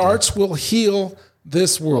that? The arts will heal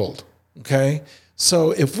this world. Okay?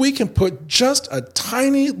 So if we can put just a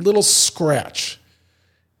tiny little scratch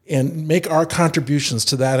and make our contributions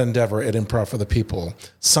to that endeavor at Improv for the People,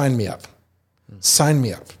 sign me up. Sign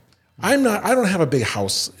me up. I don't have a big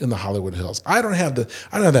house in the Hollywood Hills. I don't have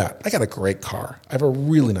that. I got a great car. I have a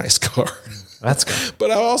really nice car. That's good. But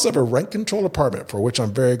I also have a rent-controlled apartment for which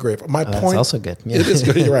I'm very grateful. My point. That's also good. Yeah. It is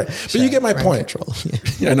good. You're right. But you get my point. Control.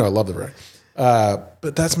 Yeah, I know. I love the rent.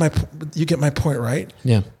 But that's you get my point, right?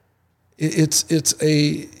 Yeah. It's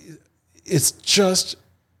just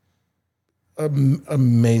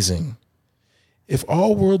amazing. If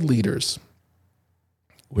all world leaders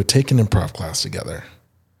would take an improv class together,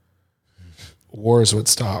 wars would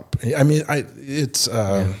stop. I mean,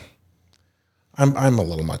 I'm a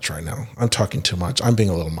little much right now. I'm talking too much. I'm being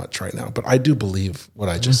a little much right now, but I do believe what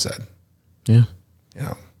I just said. Yeah.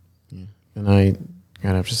 Yeah. And I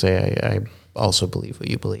gotta have to say, I also believe what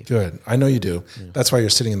you believe. Good. I know you do. Yeah. That's why you're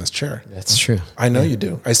sitting in this chair. That's true. I know you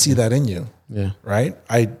do. I see that in you. Yeah. Right?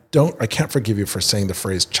 I can't forgive you for saying the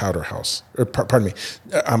phrase chowder house. Or pardon me.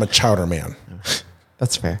 I'm a chowder man.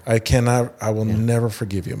 That's fair. I will never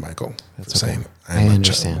forgive you, Michael, for saying I'm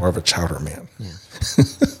more of a chowder man. Yeah.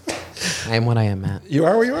 I am what I am, Matt. You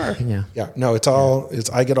are what you are. Yeah. Yeah. No,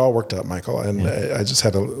 I get all worked up, Michael, and I just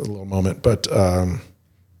had a little moment, but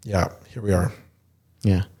here we are.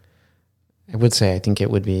 Yeah. I would say I think it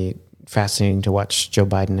would be fascinating to watch Joe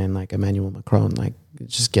Biden and like Emmanuel Macron like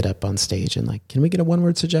just get up on stage and like, can we get a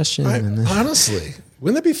 1-word suggestion? Honestly,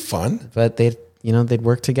 wouldn't that be fun? But they'd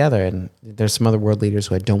work together, and there's some other world leaders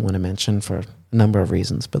who I don't want to mention for a number of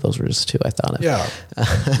reasons, but those were just 2 I thought of. Yeah.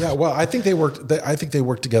 Yeah. Well, I think they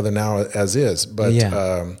work together now as is, but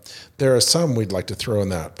there are some we'd like to throw in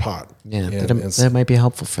that pot. Yeah. That might be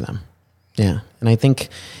helpful for them. Yeah. And I think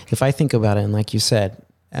if I think about it, and like you said,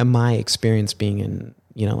 my experience being in,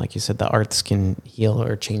 like you said, the arts can heal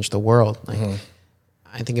or change the world. Like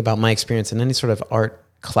I think about my experience in any sort of art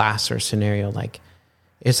class or scenario, like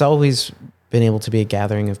it's always been able to be a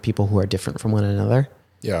gathering of people who are different from one another.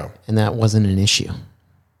 Yeah. And that wasn't an issue.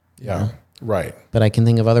 Yeah. Right. But I can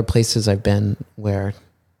think of other places I've been where it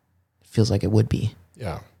feels like it would be.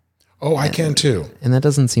 Yeah. Oh, I can too. And that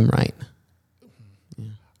doesn't seem right.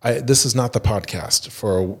 This is not the podcast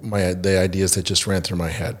for the ideas that just ran through my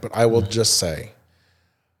head, but I will just say,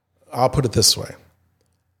 I'll put it this way.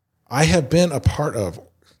 I have been a part of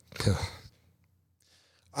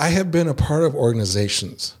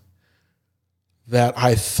organizations that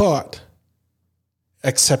I thought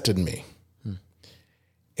accepted me.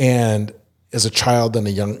 And as a child and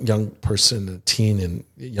a young person, a teen and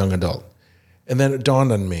a young adult. And then it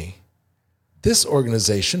dawned on me, this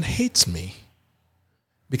organization hates me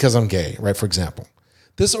because I'm gay, right? For example,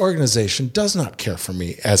 this organization does not care for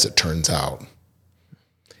me, as it turns out.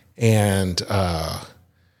 And, I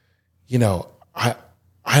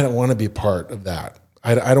don't want to be part of that.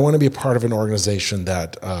 I don't want to be a part of an organization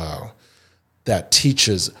that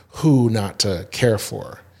teaches who not to care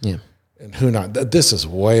for. Yeah. And who not. This is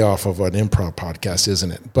way off of an improv podcast,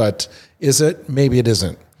 isn't it? But is it? Maybe it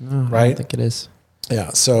isn't. No, right? I don't think it is.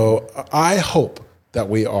 Yeah. So I hope that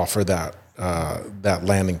we offer that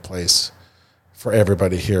landing place for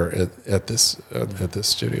everybody here at this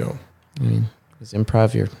studio. I mean, because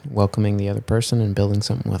improv, you're welcoming the other person and building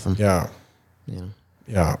something with them. Yeah.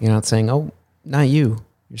 Yeah. You're not saying, "Oh, not you."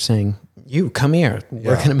 You're saying, "You come here.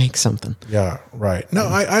 We're going to make something." Yeah. Right. No,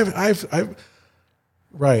 I've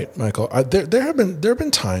right, Michael. There have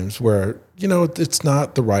been times where it's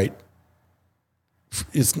not the right.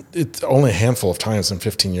 It's only a handful of times in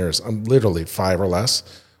 15 years. I'm literally 5 or less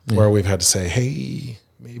where we've had to say, "Hey,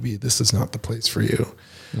 maybe this is not the place for you."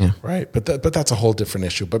 Yeah. Right. But that's a whole different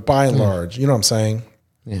issue. But by and large, you know what I'm saying?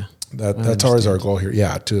 Yeah. That's always our goal here.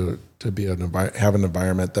 Yeah. To be have an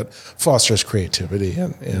environment that fosters creativity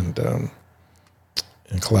and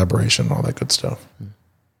collaboration, all that good stuff.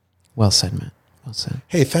 Well said, Matt. Well said.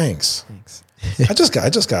 Hey, thanks. I just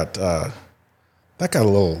got that got a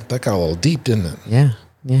little deep, didn't it? Yeah.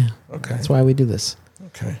 Okay. That's why we do this.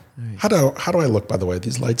 Okay. Right. How do I look, by the way?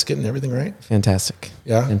 These lights getting everything right? Fantastic.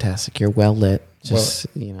 Yeah. Fantastic. You're well lit.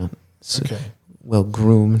 Okay. Well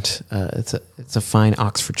groomed. It's a fine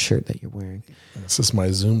Oxford shirt that you're wearing. This is my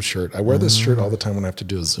Zoom shirt. I wear this shirt all the time when I have to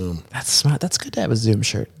do a Zoom. That's smart. That's good to have a Zoom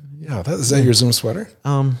shirt. Yeah. Is that your Zoom sweater?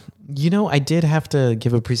 I did have to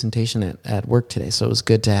give a presentation at work today, so it was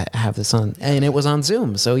good to have this on, and it was on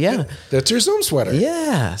Zoom. So yeah, that's your Zoom sweater.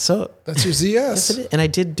 Yeah, so that's your ZS. Yes, it is. And I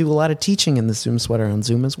did do a lot of teaching in the Zoom sweater on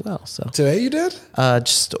Zoom as well. So today you did?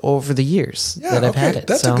 Just over the years that I've had it.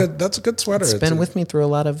 That's a good sweater. It's been with me through a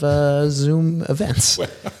lot of Zoom events.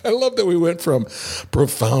 I love that we went from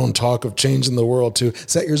profound talk of changing the world to,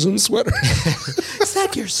 is that your Zoom sweater? Is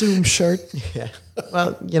that your Zoom shirt? Yeah.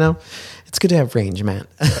 Well, it's good to have range, Matt.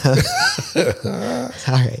 All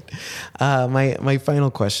right. My final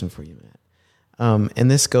question for you, Matt. And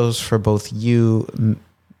this goes for both you,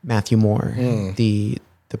 Matthew Moore, the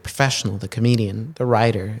professional, the comedian, the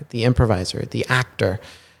writer, the improviser, the actor,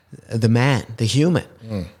 the man, the human,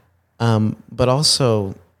 but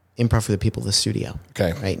also Improv for the People, the studio.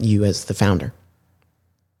 Okay. Right? You as the founder.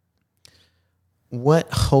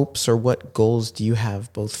 What hopes or what goals do you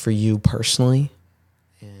have both for you personally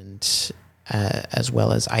and as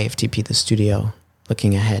well as IFTP, the studio,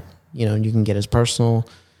 looking ahead? You can get as personal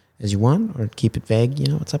as you want or keep it vague.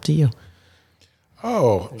 It's up to you.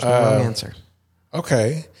 Oh, there's no wrong answer.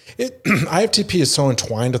 Okay. IFTP is so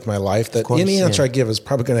entwined with my life that any answer I give is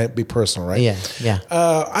probably going to be personal, right? Yeah.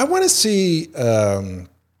 I want to see.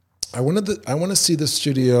 I want to see the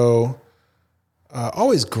studio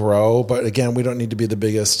always grow, but again, we don't need to be the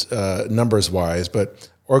biggest numbers wise, but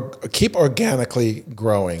keep organically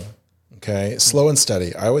growing. Okay, slow and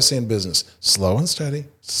steady. I always say in business, slow and steady,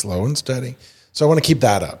 slow and steady. So I want to keep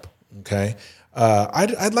that up. Okay,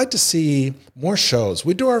 I'd like to see more shows.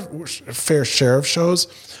 We do our fair share of shows,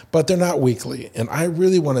 but they're not weekly. And I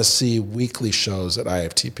really want to see weekly shows at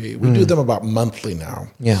IFTP. We do them about monthly now.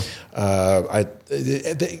 Yeah,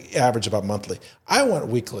 they average about monthly. I want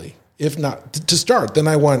weekly. If not to start, then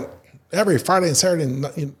I want every Friday and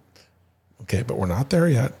Saturday. Okay, but we're not there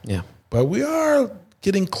yet. Yeah. But we are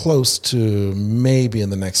getting close to maybe in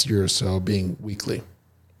the next year or so being weekly.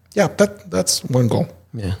 Yeah, that's one goal.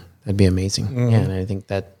 Yeah, that'd be amazing. Yeah, and I think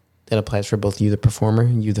that applies for both you, the performer,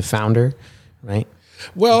 and you, the founder, right?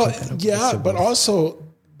 Well, yeah, but also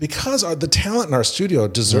because the talent in our studio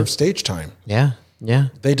deserves stage time. Yeah, yeah.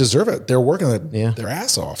 They deserve it. They're working their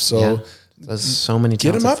ass off. So there's so many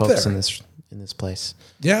talented folks in this place.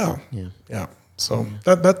 Yeah. So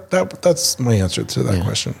that's my answer to that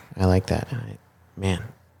question. I like that. Man,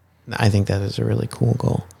 I think that is a really cool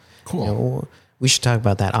goal. Cool. You know, we should talk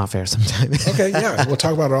about that off air sometime. Okay, yeah, we'll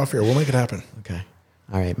talk about it off air. We'll make it happen. Okay.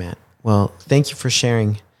 All right, Matt. Well, thank you for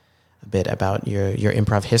sharing a bit about your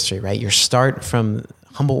improv history, right? Your start from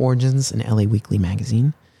humble origins in LA Weekly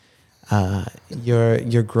magazine,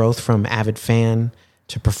 your growth from avid fan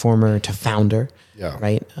to performer to founder,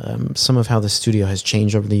 right? Some of how the studio has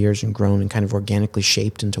changed over the years and grown and kind of organically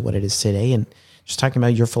shaped into what it is today, and just talking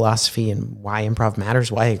about your philosophy and why improv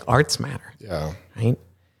matters, why arts matter. Yeah. Right.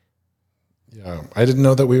 Yeah, I didn't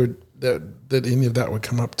know that that any of that would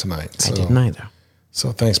come up tonight. So. I didn't either.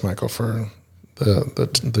 So thanks, Michael, for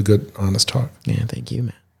the good, honest talk. Yeah, thank you,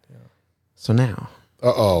 Matt. Yeah. So now,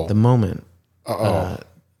 the moment,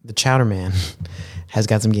 the Chowder Man has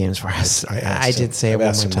got some games for us. I did say it one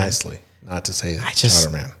more time. Nicely, not to say Chowder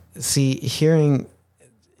Man. See, hearing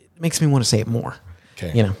it makes me want to say it more.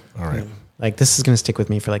 Okay, you know, all right. Like this is going to stick with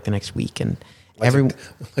me for like the next week, and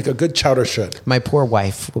like a good chowder should. My poor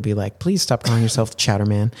wife will be like, "Please stop calling yourself the Chowder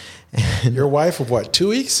Man." And your wife of what? 2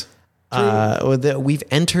 weeks? We've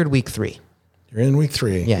entered week 3. You're in week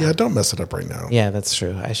 3. Yeah, don't mess it up right now. Yeah, that's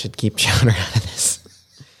true. I should keep Chowder out of this.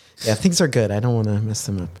 Yeah, things are good. I don't want to mess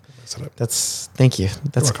them up. Thank you.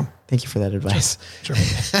 You're welcome. Thank you for that advice. Sure.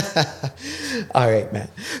 All right, Matt.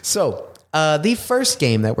 So the first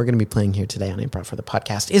game that we're going to be playing here today on Improv for the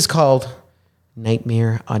Podcast is called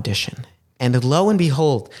Nightmare Audition. And lo and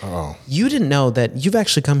behold, you didn't know that you've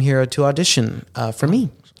actually come here to audition for me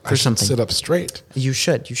for something. Sit up straight. You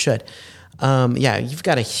should. You've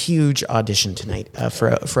got a huge audition tonight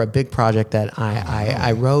for a big project that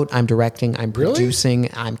I wrote, I'm directing, I'm producing,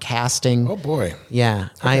 I'm casting. Oh boy. Yeah.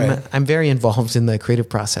 Okay. I'm very involved in the creative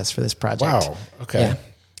process for this project. Wow. Okay. Yeah.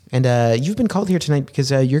 And you've been called here tonight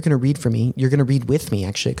because you're going to read for me. You're going to read with me,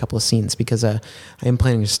 actually, a couple of scenes because I am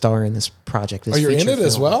planning to star in this project. This you're in it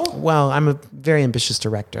as well? Well, I'm a very ambitious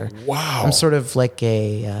director. Wow. I'm sort of like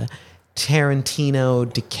a Tarantino,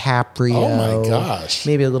 DiCaprio. Oh my gosh.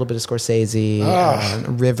 Maybe a little bit of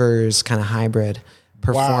Scorsese, Rivers kind of hybrid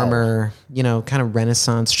performer, kind of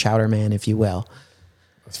Renaissance Chowder Man, if you will.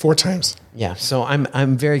 That's 4 times. Yeah, so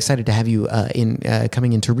I'm very excited to have you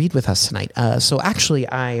coming in to read with us tonight. So actually,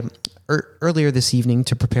 earlier this evening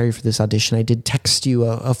to prepare you for this audition, I did text you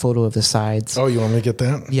a photo of the sides. Oh, you want me to get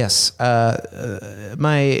that? Yes,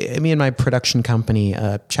 me and my production company,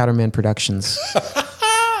 Chowderman Productions.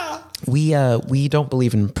 We don't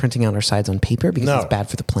believe in printing out our sides on paper because it's bad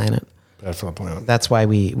for the planet. Bad for the planet. That's why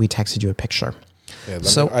we texted you a picture. Yeah,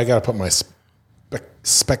 so I got to put my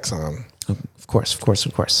specs on. Of course.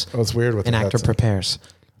 Oh, it's weird with an actor prepares.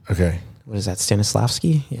 Okay. What is that,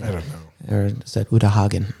 Stanislavski? Yeah. I don't know. Or is that Uta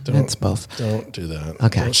Hagen? It's both. Don't do that.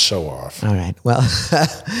 Okay. Don't show off. All right. Well,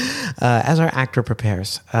 as our actor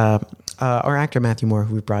prepares, our actor Matthew Moore,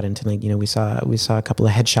 who we brought in tonight, we saw a couple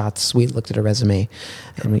of headshots. We looked at a resume,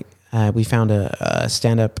 and we found a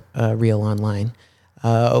stand-up reel online.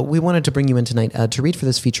 We wanted to bring you in tonight to read for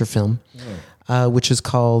this feature film, which is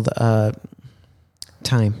called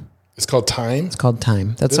Time. It's called Time? It's called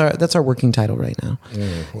Time. That's our working title right now.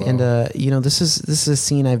 Wow. And this is a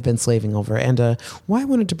scene I've been slaving over. And why I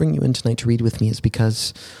wanted to bring you in tonight to read with me is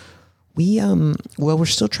because we're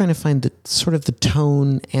still trying to find the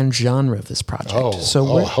tone and genre of this project.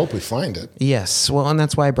 I hope we find it. Yes. Well, and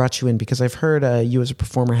that's why I brought you in, because I've heard you as a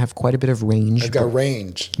performer have quite a bit of range. I've got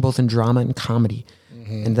range. Both in drama and comedy.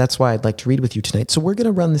 Mm-hmm. And that's why I'd like to read with you tonight. So we're going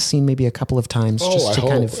to run the scene maybe a couple of times. Just to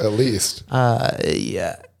kind of, at least.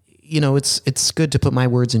 Yeah. It's good to put my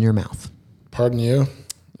words in your mouth. Pardon you?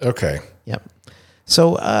 Okay. Yep.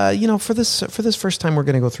 So, for this first time we're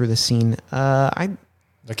going to go through this scene,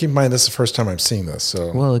 Now keep in mind, this is the first time I'm seeing this.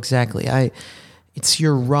 So well, exactly. It's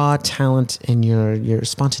your raw talent and your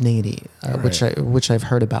spontaneity, which I've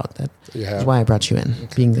heard about. That's why I brought you in,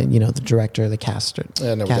 being the director, the caster,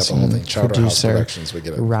 we got the whole thing. Producer, Productions, we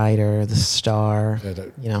get it. Writer, the star.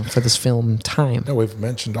 For this film, Time. No, we've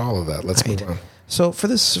mentioned all of that. Let's move on. So for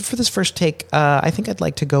this first take, I think I'd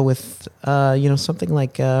like to go with something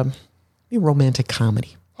like a romantic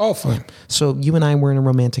comedy. Oh, fine. Yeah. So you and I were in a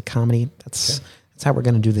romantic comedy. That's how we're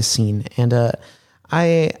going to do this scene. And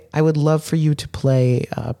I would love for you to play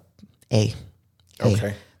A.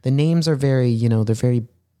 Okay. The names are very, they're very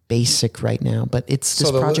basic right now, but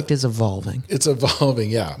this project is evolving. It's evolving,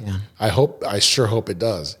 yeah. I sure hope it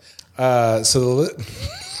does.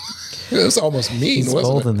 It was almost mean, It's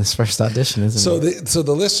wasn't bold it? in this first audition, isn't it? So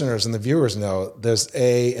the listeners and the viewers know there's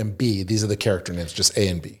A and B. These are the character names, just A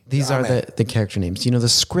and B. These are the character names. The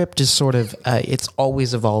script is sort of it's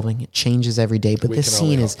always evolving. It changes every day. But this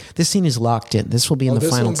scene is locked in. This will be in the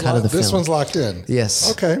final cut of the film. This one's locked in.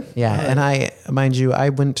 Yes. Okay. Yeah, right. And mind you, I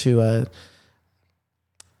went to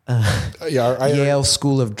Yale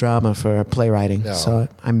School of Drama for playwriting, so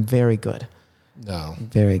I'm very good. No.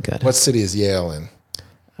 Very good. What city is Yale in?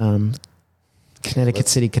 Connecticut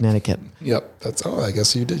City, Connecticut. Yep. I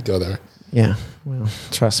guess you did go there. Yeah. Well,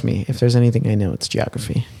 trust me. If there's anything I know, it's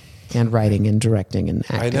geography and writing and directing and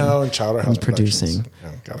acting. I know, and Chowderhouse producing.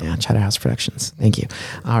 Yeah, Chowderhouse Productions. Thank you.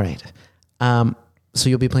 All right. So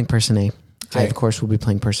you'll be playing person A. Okay. I, of course, will be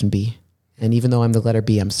playing person B. And even though I'm the letter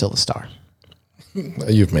B, I'm still the star.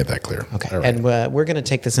 You've made that clear. Okay. Right. And we're going to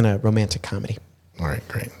take this in a romantic comedy. All right,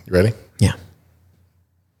 great. You ready? Yeah.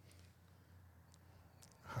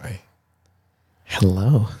 Hi.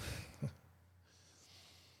 Hello.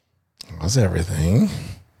 How's everything?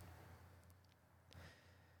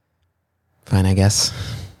 Fine, I guess.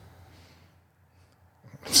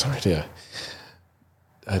 I'm sorry, dear.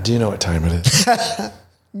 Do you know what time it is?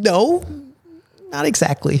 No, not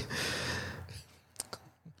exactly.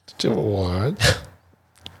 Did you have a watch?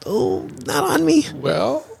 Oh, not on me.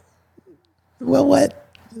 Well, what?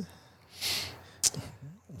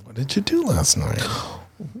 What did you do last night?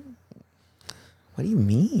 What do you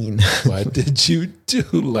mean? What did you do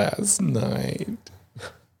last night?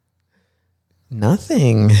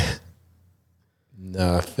 Nothing.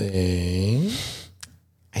 Nothing?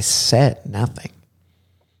 I said nothing.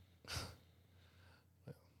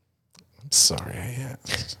 I'm sorry I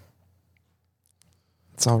asked.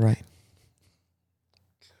 It's all right.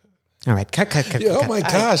 All right. Cut. Oh my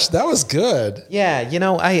gosh, that was good. Yeah,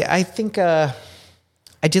 I think I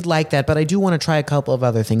did like that, but I do want to try a couple of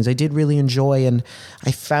other things. I did really enjoy, and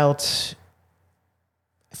I felt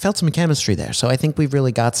some chemistry there. So I think we've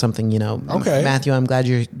really got something, Okay. Matthew, I'm glad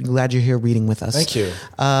you're here reading with us. Thank you.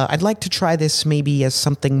 I'd like to try this maybe as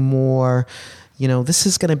something more. This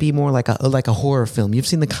is going to be more like a horror film. You've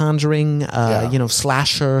seen The Conjuring,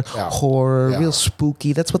 slasher, horror, real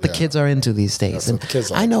spooky. That's what the kids are into these days. That's and what the kids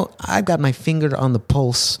like. I know I've got my finger on the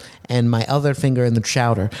pulse and my other finger in the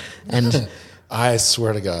chowder. And I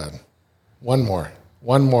swear to God, one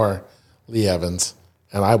more, Lee Evans,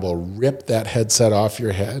 and I will rip that headset off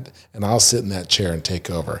your head, and I'll sit in that chair and take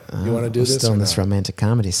over. You want to do this? Still in this romantic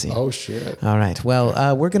comedy scene. Oh shit! All right.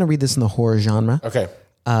 Well, we're going to read this in the horror genre. Okay.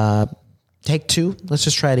 Take two. Let's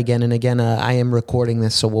just try it again. And again, I am recording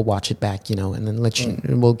this, so we'll watch it back, and then let you.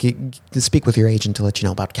 We'll speak with your agent to let you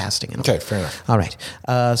know about casting. Okay, fair enough. All right.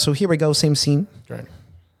 So here we go. Same scene. Great.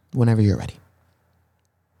 Whenever you're ready.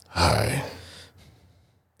 Hi.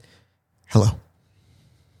 Hello.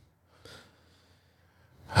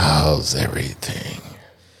 How's everything?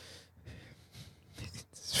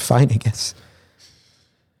 It's fine, I guess.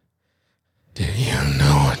 Do you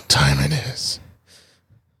know what time it is?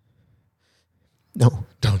 No.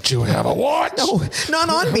 Don't you have a watch? No, not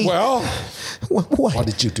on me. Well, what? what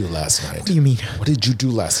did you do last night? What do you mean? What did you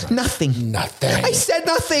do last night? Nothing. Nothing. I said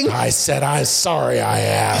nothing. I said I'm sorry I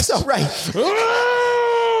asked. It's all right.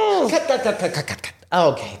 Cut.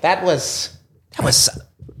 Okay, that was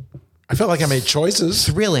I felt like I made choices.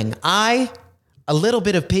 thrilling. A little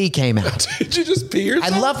bit of pee came out. Did you just pee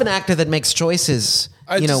yourself? I love an actor that makes choices.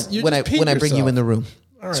 You when I just bring you peed in the room.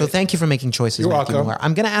 All So right. thank you for making choices. You're Matthew welcome. Moore.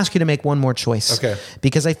 I'm going to ask you to make one more choice. Okay.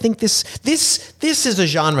 Because I think this is a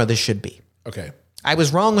genre this should be. Okay. I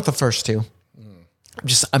was wrong with the first two.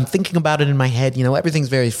 I'm thinking about it in my head. Everything's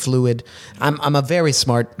very fluid. I'm a very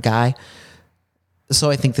smart guy. So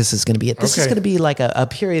I think this is going to be it. This is Okay. going to be like a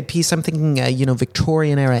period piece. I'm thinking,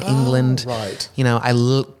 Victorian era England. right.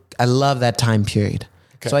 I love that time period.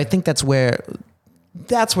 Okay. So I think that's where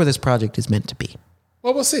this project is meant to be.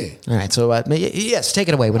 Well, we'll see. All right. So yes, take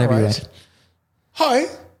it away whenever you're right. ready. Hi.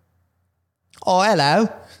 Oh, hello.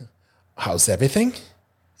 How's everything?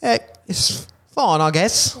 It's fine, I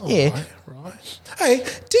guess. Yeah. Right. Hey,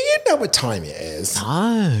 do you know what time it is?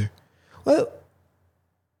 No. Well,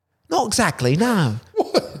 not exactly. No.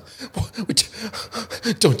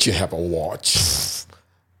 Don't you have a watch?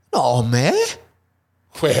 Oh, man.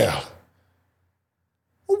 Well,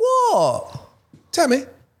 What? tell me.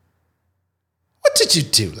 What did you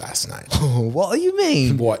do last night? What do you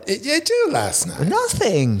mean? What did you do last night?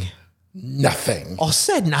 Nothing. Nothing. I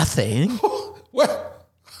said nothing. Well,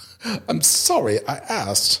 I'm sorry I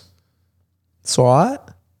asked.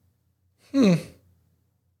 SWAT?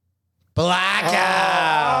 Blackout.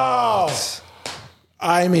 Oh.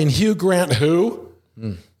 I mean, Hugh Grant, who?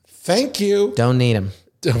 Thank you. Don't need him.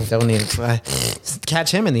 Don't need him.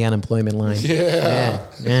 Catch him in the unemployment line.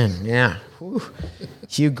 Yeah. Whew.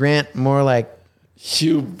 Hugh Grant, more like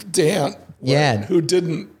Hugh Dant. Yeah. Who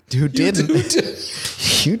didn't? Who didn't?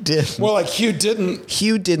 Hugh did. More like Hugh didn't.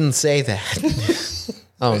 Hugh didn't say that.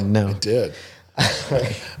 Oh no, I did.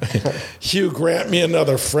 Hugh Grant me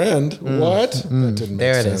another friend. What? That didn't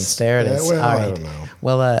make sense. There it is. Well, all right. I don't know.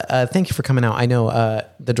 Well, thank you for coming out. I know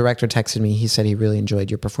the director texted me. He said he really enjoyed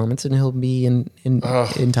your performance, and he'll be in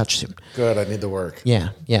touch soon. Good. I need the work. Yeah.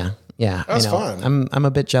 That's fun. I'm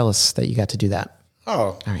a bit jealous that you got to do that.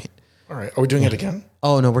 Oh. All right. Are we doing it again?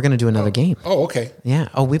 Oh no, we're gonna do another game. Oh, okay. Yeah.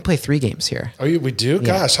 Oh, we play 3 games here. Oh, we do?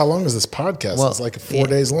 Gosh, how long is this podcast? Well, it's like 4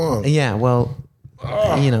 days long. Yeah. Well,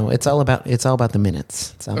 it's all about the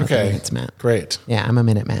minutes. It's all about the minutes, Matt. Great. Yeah, I'm a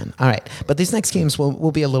minute man. All right, but these next games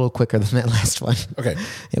will be a little quicker than that last one. Okay.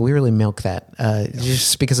 Yeah, we really milk that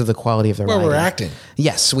just because of the quality of the writing. Well, we're acting.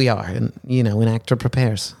 Yes, we are, and an actor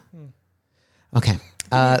prepares. Okay.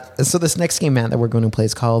 So this next game, Matt, that we're going to play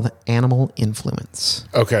is called Animal Influence.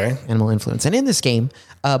 Okay. Animal Influence. And in this game,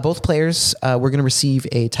 both players, we're going to receive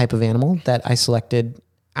a type of animal that I selected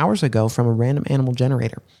hours ago from a random animal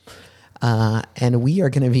generator. And we are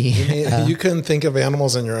going to be... you couldn't think of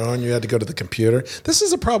animals on your own. You had to go to the computer. This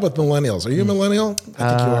is a problem with millennials. Are you a millennial? I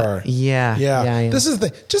think you are. Yeah. This is the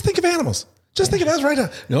thing. Just think of animals. Just think of us right now.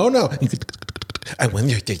 No. I win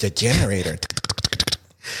your generator.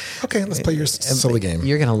 Okay, let's play your silly game.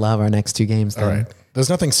 You're going to love our next 2 games. Then. All right. There's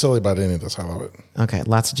nothing silly about any of this. I love it. Okay,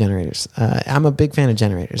 lots of generators. I'm a big fan of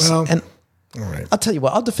generators. Well, and all right. I'll tell you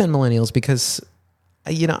what, I'll defend millennials because,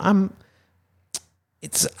 I'm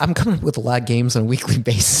coming up with a lot of games on a weekly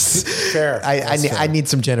basis. Fair. I need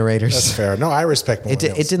some generators. That's fair. No, I respect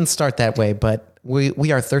millennials. It didn't start that way, but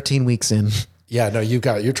we are 13 weeks in. Yeah, no, you're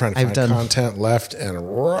trying to find content left and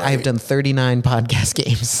right. I've done 39 podcast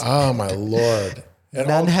games. Oh my Lord. And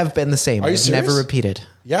none have been the same. Are you serious? Never repeated.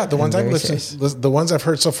 Yeah, the ones I've listened, the ones I've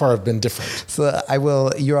heard so far have been different. So I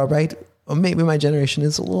will. You're all right. Well, maybe my generation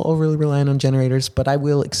is a little overly reliant on generators, but I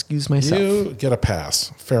will excuse myself. You get a pass.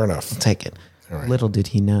 Fair enough. I'll take it. Right. Little did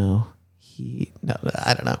he know. No,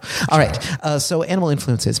 I don't know. All right. So animal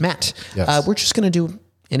influences. Matt, yes. We're just going to do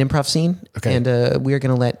an improv scene, and we are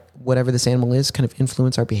going to let whatever this animal is kind of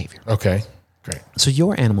influence our behavior. Okay. Great. So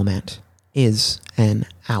your animal, Matt, is an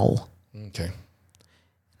owl. Okay.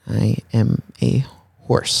 I am a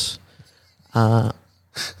horse.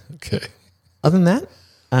 Okay. Other than that,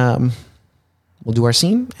 we'll do our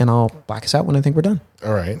scene, and I'll black us out when I think we're done.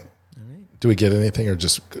 All right. Do we get anything or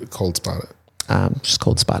just cold spot it? Just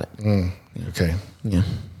cold spot it. Yeah. Okay. Yeah.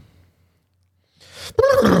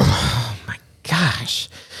 Oh my gosh.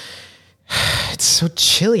 It's so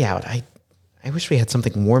chilly out. I wish we had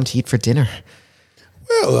something warm to eat for dinner.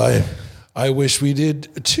 Well, I wish we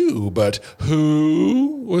did too, but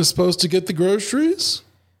who was supposed to get the groceries?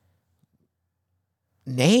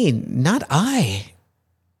 Nay, not I.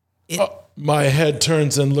 My head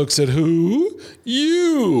turns and looks at who?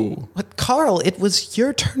 You. But Carl, it was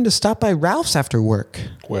your turn to stop by Ralph's after work.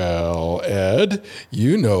 Well, Ed,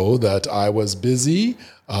 you know that I was busy.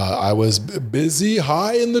 I was busy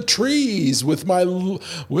high in the trees with my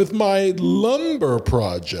lumber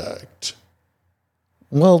project.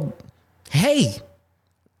 Well, hey,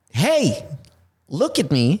 look at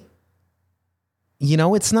me.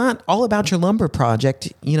 It's not all about your lumber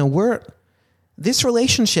project. This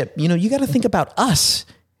relationship, you got to think about us.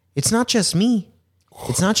 It's not just me.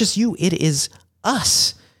 It's not just you. It is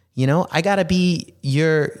us. I got to be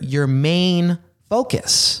your main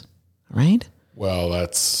focus, right? Well,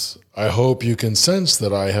 I hope you can sense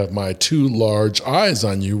that I have my 2 large eyes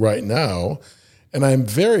on you right now, and I'm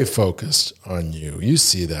very focused on you. You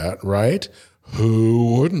see that, right?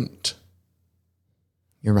 Who wouldn't?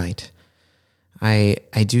 You're right. I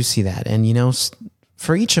do see that. And,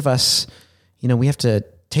 for each of us, we have to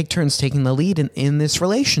take turns taking the lead in this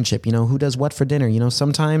relationship. Who does what for dinner?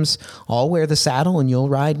 Sometimes I'll wear the saddle and you'll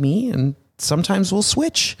ride me, and sometimes we'll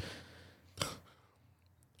switch.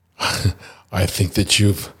 I think that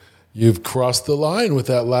you've crossed the line with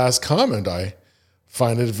that last comment. I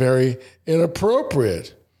find it very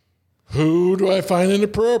inappropriate. Who do I find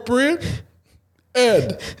inappropriate?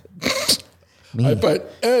 Ed. Me. I find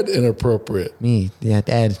Ed inappropriate. Me. Yeah,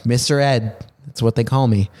 Ed. Mr. Ed. That's what they call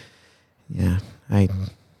me. Yeah,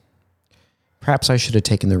 perhaps I should have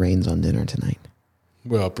taken the reins on dinner tonight.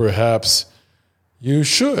 Well, perhaps you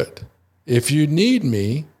should. If you need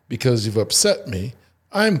me because you've upset me,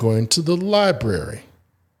 I'm going to the library.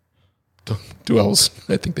 2 hours.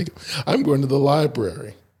 I think I'm going to the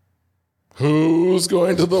library. Who's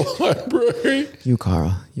going to the library? You,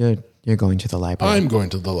 Carl. You're going to the library. I'm going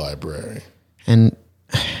to the library. And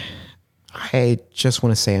I just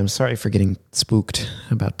want to say I'm sorry for getting spooked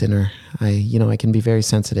about dinner. I can be very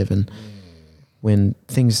sensitive, and when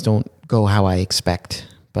things don't go how I expect.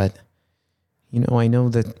 But I know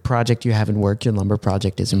the project you have in work, your lumber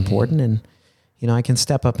project, is important, and I can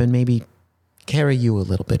step up and maybe carry you a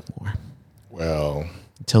little bit more. Well,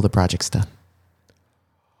 until the project's done.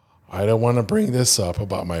 I don't want to bring this up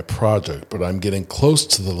about my project, but I'm getting close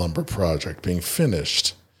to the lumber project being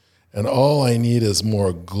finished, and all I need is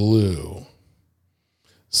more glue.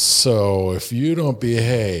 So if you don't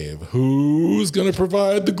behave, who's going to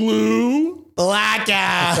provide the glue?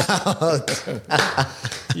 Blackout!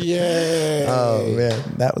 Yay! Oh man,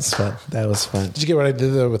 that was fun. Did you get what I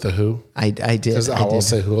did there with the who? I did. Because I will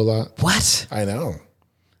say who a lot. What? I know.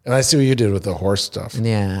 And I see what you did with the horse stuff.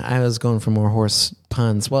 Yeah, I was going for more horse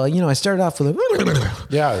puns. Well, I started off with a...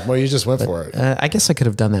 Yeah, well, you just went for it. I guess I could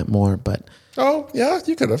have done that more, but... Oh, yeah,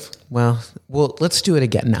 you could have. Well, let's do it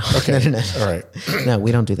again now. Okay. No. All right. No,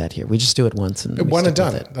 we don't do that here. We just do it once. And one and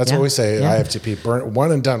done. That's what we say at IFTP. Burn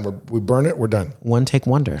one and done. We burn it, we're done. One take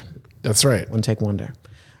wonder. That's right. One take wonder.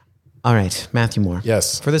 All right, Matthew Moore.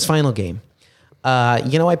 Yes. For this final game.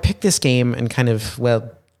 I picked this game and kind of,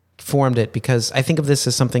 formed it because I think of this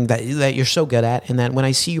as something that you're so good at, and that when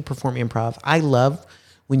I see you perform improv, I love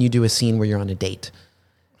when you do a scene where you're on a date.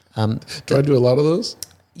 Do I do a lot of those?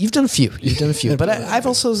 You've done a few. But I've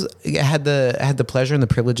also had the pleasure and the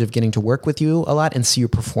privilege of getting to work with you a lot and see you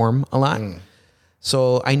perform a lot.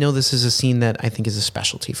 So I know this is a scene that I think is a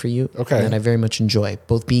specialty for you. Okay. And that I very much enjoy,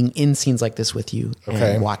 both being in scenes like this with you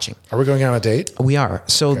and watching. Are we going on a date? We are.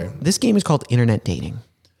 So this game is called Internet Dating.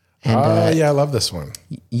 And, yeah, I love this one.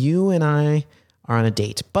 You and I are on a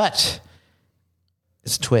date, but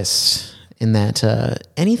it's a twist in that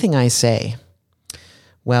anything I say,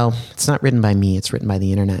 it's not written by me, it's written by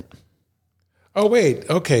the internet. Oh, wait.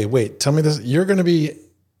 Okay, wait. Tell me this. You're going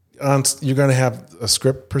to have a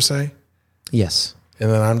script per se? Yes.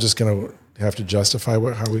 And then I'm just going to have to justify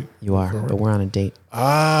how we... You are, but we're on a date.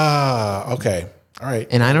 Ah, okay. All right.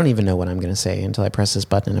 And I don't even know what I'm going to say until I press this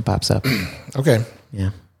button and it pops up. Okay.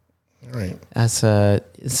 Yeah. All right.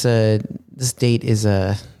 This date is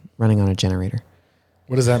running on a generator.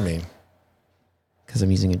 What does that mean? Because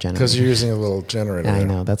I'm using a generator. Because you're using a little generator. Yeah, I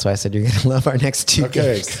know. That's why I said you're going to love our next two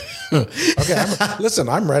games. Okay. Listen,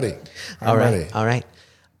 I'm ready. I'm ready. All right.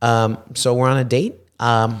 So we're on a date.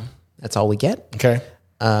 That's all we get. Okay.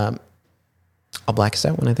 I'll black us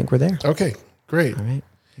out when I think we're there. Okay. Great. All right.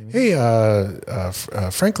 Hey,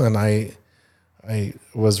 Franklin, I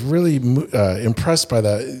was really impressed by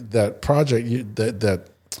that project that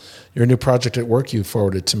your new project at work you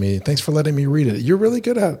forwarded to me. Thanks for letting me read it. You're really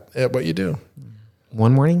good at what you do.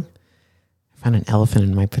 One morning, I found an elephant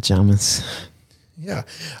in my pajamas. Yeah,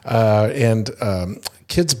 and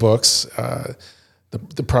kids' books.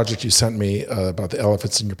 The project you sent me about the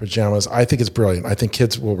elephants in your pajamas, I think it's brilliant. I think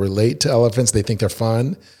kids will relate to elephants. They think they're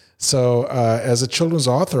fun. So as a children's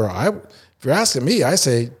author, if you're asking me, I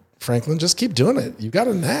say, Franklin, just keep doing it. You got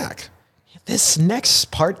a knack. This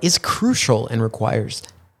next part is crucial and requires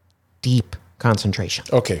deep concentration.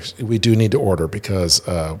 Okay, we do need to order because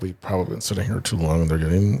we've probably been sitting here too long and they're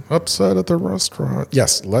getting upset at the restaurant.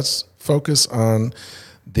 Yes, let's focus on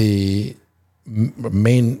the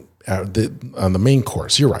main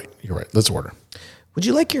course. You're right. Let's order. Would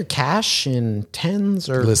you like your cash in 10s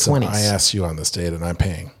or 20s? I asked you on this date and I'm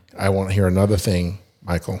paying. I won't hear another thing,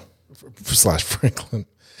 Michael / Franklin.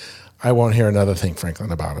 I won't hear another thing,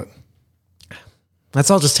 Franklin, about it. Let's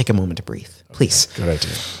all just take a moment to breathe, please. Good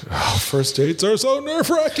idea. Oh, first dates are so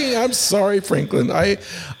nerve-wracking. I'm sorry, Franklin.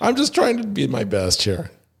 I'm just trying to be my best here.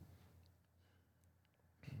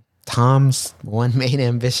 Tom's one main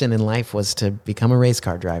ambition in life was to become a race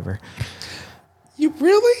car driver. You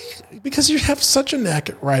really? Because you have such a knack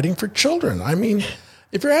at writing for children. I mean,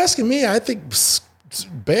 if you're asking me, I think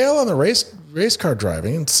bail on the race car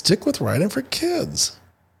driving and stick with writing for kids.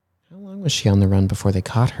 How long was she on the run before they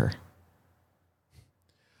caught her?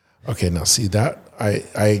 Okay, now see that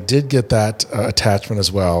I did get that attachment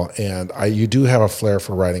as well, and you do have a flair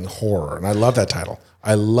for writing horror, and I love that title.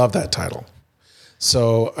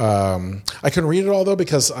 So I couldn't read it all though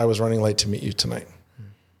because I was running late to meet you tonight.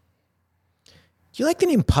 Do you like the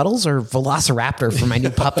name Puddles or Velociraptor for my new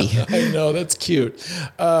puppy? I know, that's cute.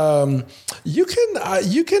 You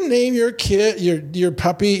can name your kid, your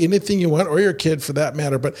puppy, anything you want, or your kid for that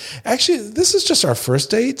matter. But actually, this is just our first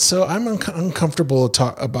date, so I'm uncomfortable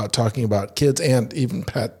about talking about kids and even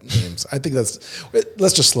pet names. I think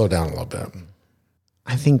let's just slow down a little bit.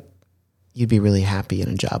 I think you'd be really happy in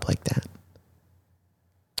a job like that.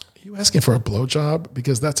 Are you asking for a blowjob?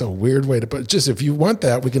 Because that's a weird way to put it. Just if you want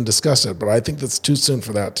that, we can discuss it. But I think that's too soon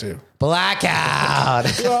for that too. Blackout.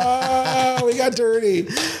 Oh, we got dirty.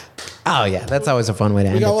 Oh yeah, that's always a fun way to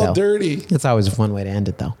end it. We got a little though. dirty. It's always a fun way to end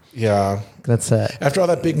it, though. Yeah. That's after all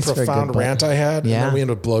that big profound rant I had. Yeah. And then we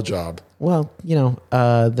ended with blowjob. Well,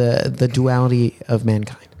 the duality of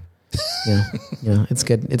mankind. It's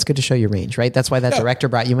good. It's good to show your range, right? That's why that director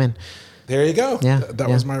brought you in. There you go. Yeah, that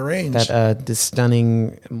was my range. That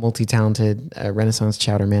stunning, multi-talented Renaissance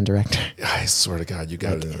chowder man director. I swear to God, you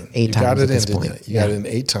got it in 8 times at this point. You got it in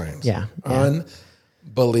 8 times. Yeah.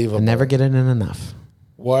 Unbelievable. I never get it in enough.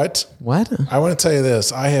 What? I want to tell you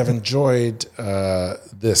this. I have enjoyed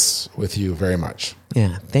this with you very much.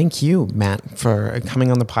 Yeah. Thank you, Matt, for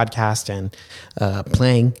coming on the podcast and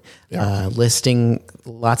playing, listing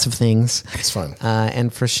lots of things. It's fun.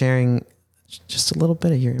 And for sharing just a little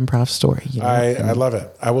bit of your improv story. I love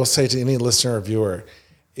it. I will say to any listener or viewer,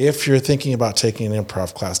 if you're thinking about taking an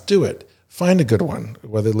improv class, do it. Find a good one,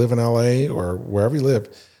 whether you live in LA or wherever you live.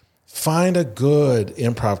 Find a good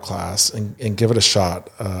improv class and give it a shot.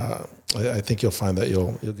 I think you'll find that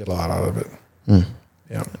you'll get a lot out of it.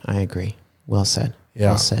 Yeah, I agree. Well said. Yeah.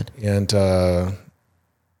 Well said. And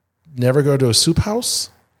never go to a soup house.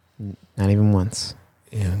 Not even once.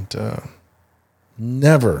 And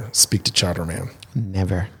never speak to Chowder Man.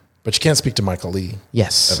 Never. But you can't speak to Michael Lee.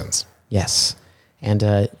 Yes. Evans. Yes. And,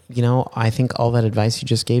 I think all that advice you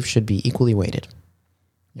just gave should be equally weighted.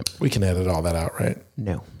 Yep. We can edit all that out, right?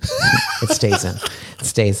 No. It stays in. It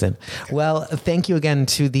stays in. Well, thank you again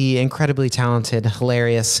to the incredibly talented,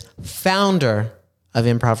 hilarious founder of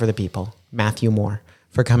Improv for the People, Matthew Moore,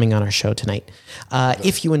 for coming on our show tonight.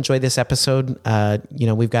 If you enjoyed this episode,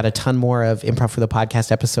 we've got a ton more of Improv for the Podcast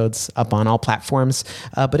episodes up on all platforms.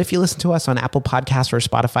 But if you listen to us on Apple Podcasts or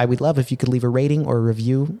Spotify, we'd love if you could leave a rating or a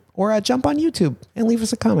review or jump on YouTube and leave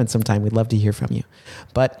us a comment sometime. We'd love to hear from you.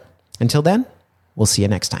 But until then, we'll see you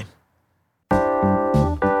next time.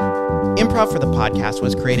 Improv for the Podcast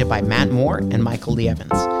was created by Matt Moore and Michael Lee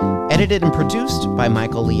Evans. Edited and produced by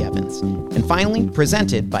Michael Lee Evans. And finally,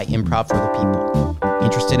 presented by Improv for the People.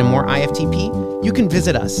 Interested in more IFTP? You can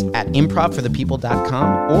visit us at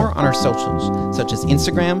improvforthepeople.com or on our socials, such as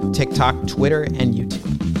Instagram, TikTok, Twitter, and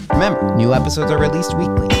YouTube. Remember, new episodes are released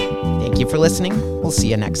weekly. Thank you for listening. We'll see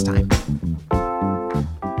you next time.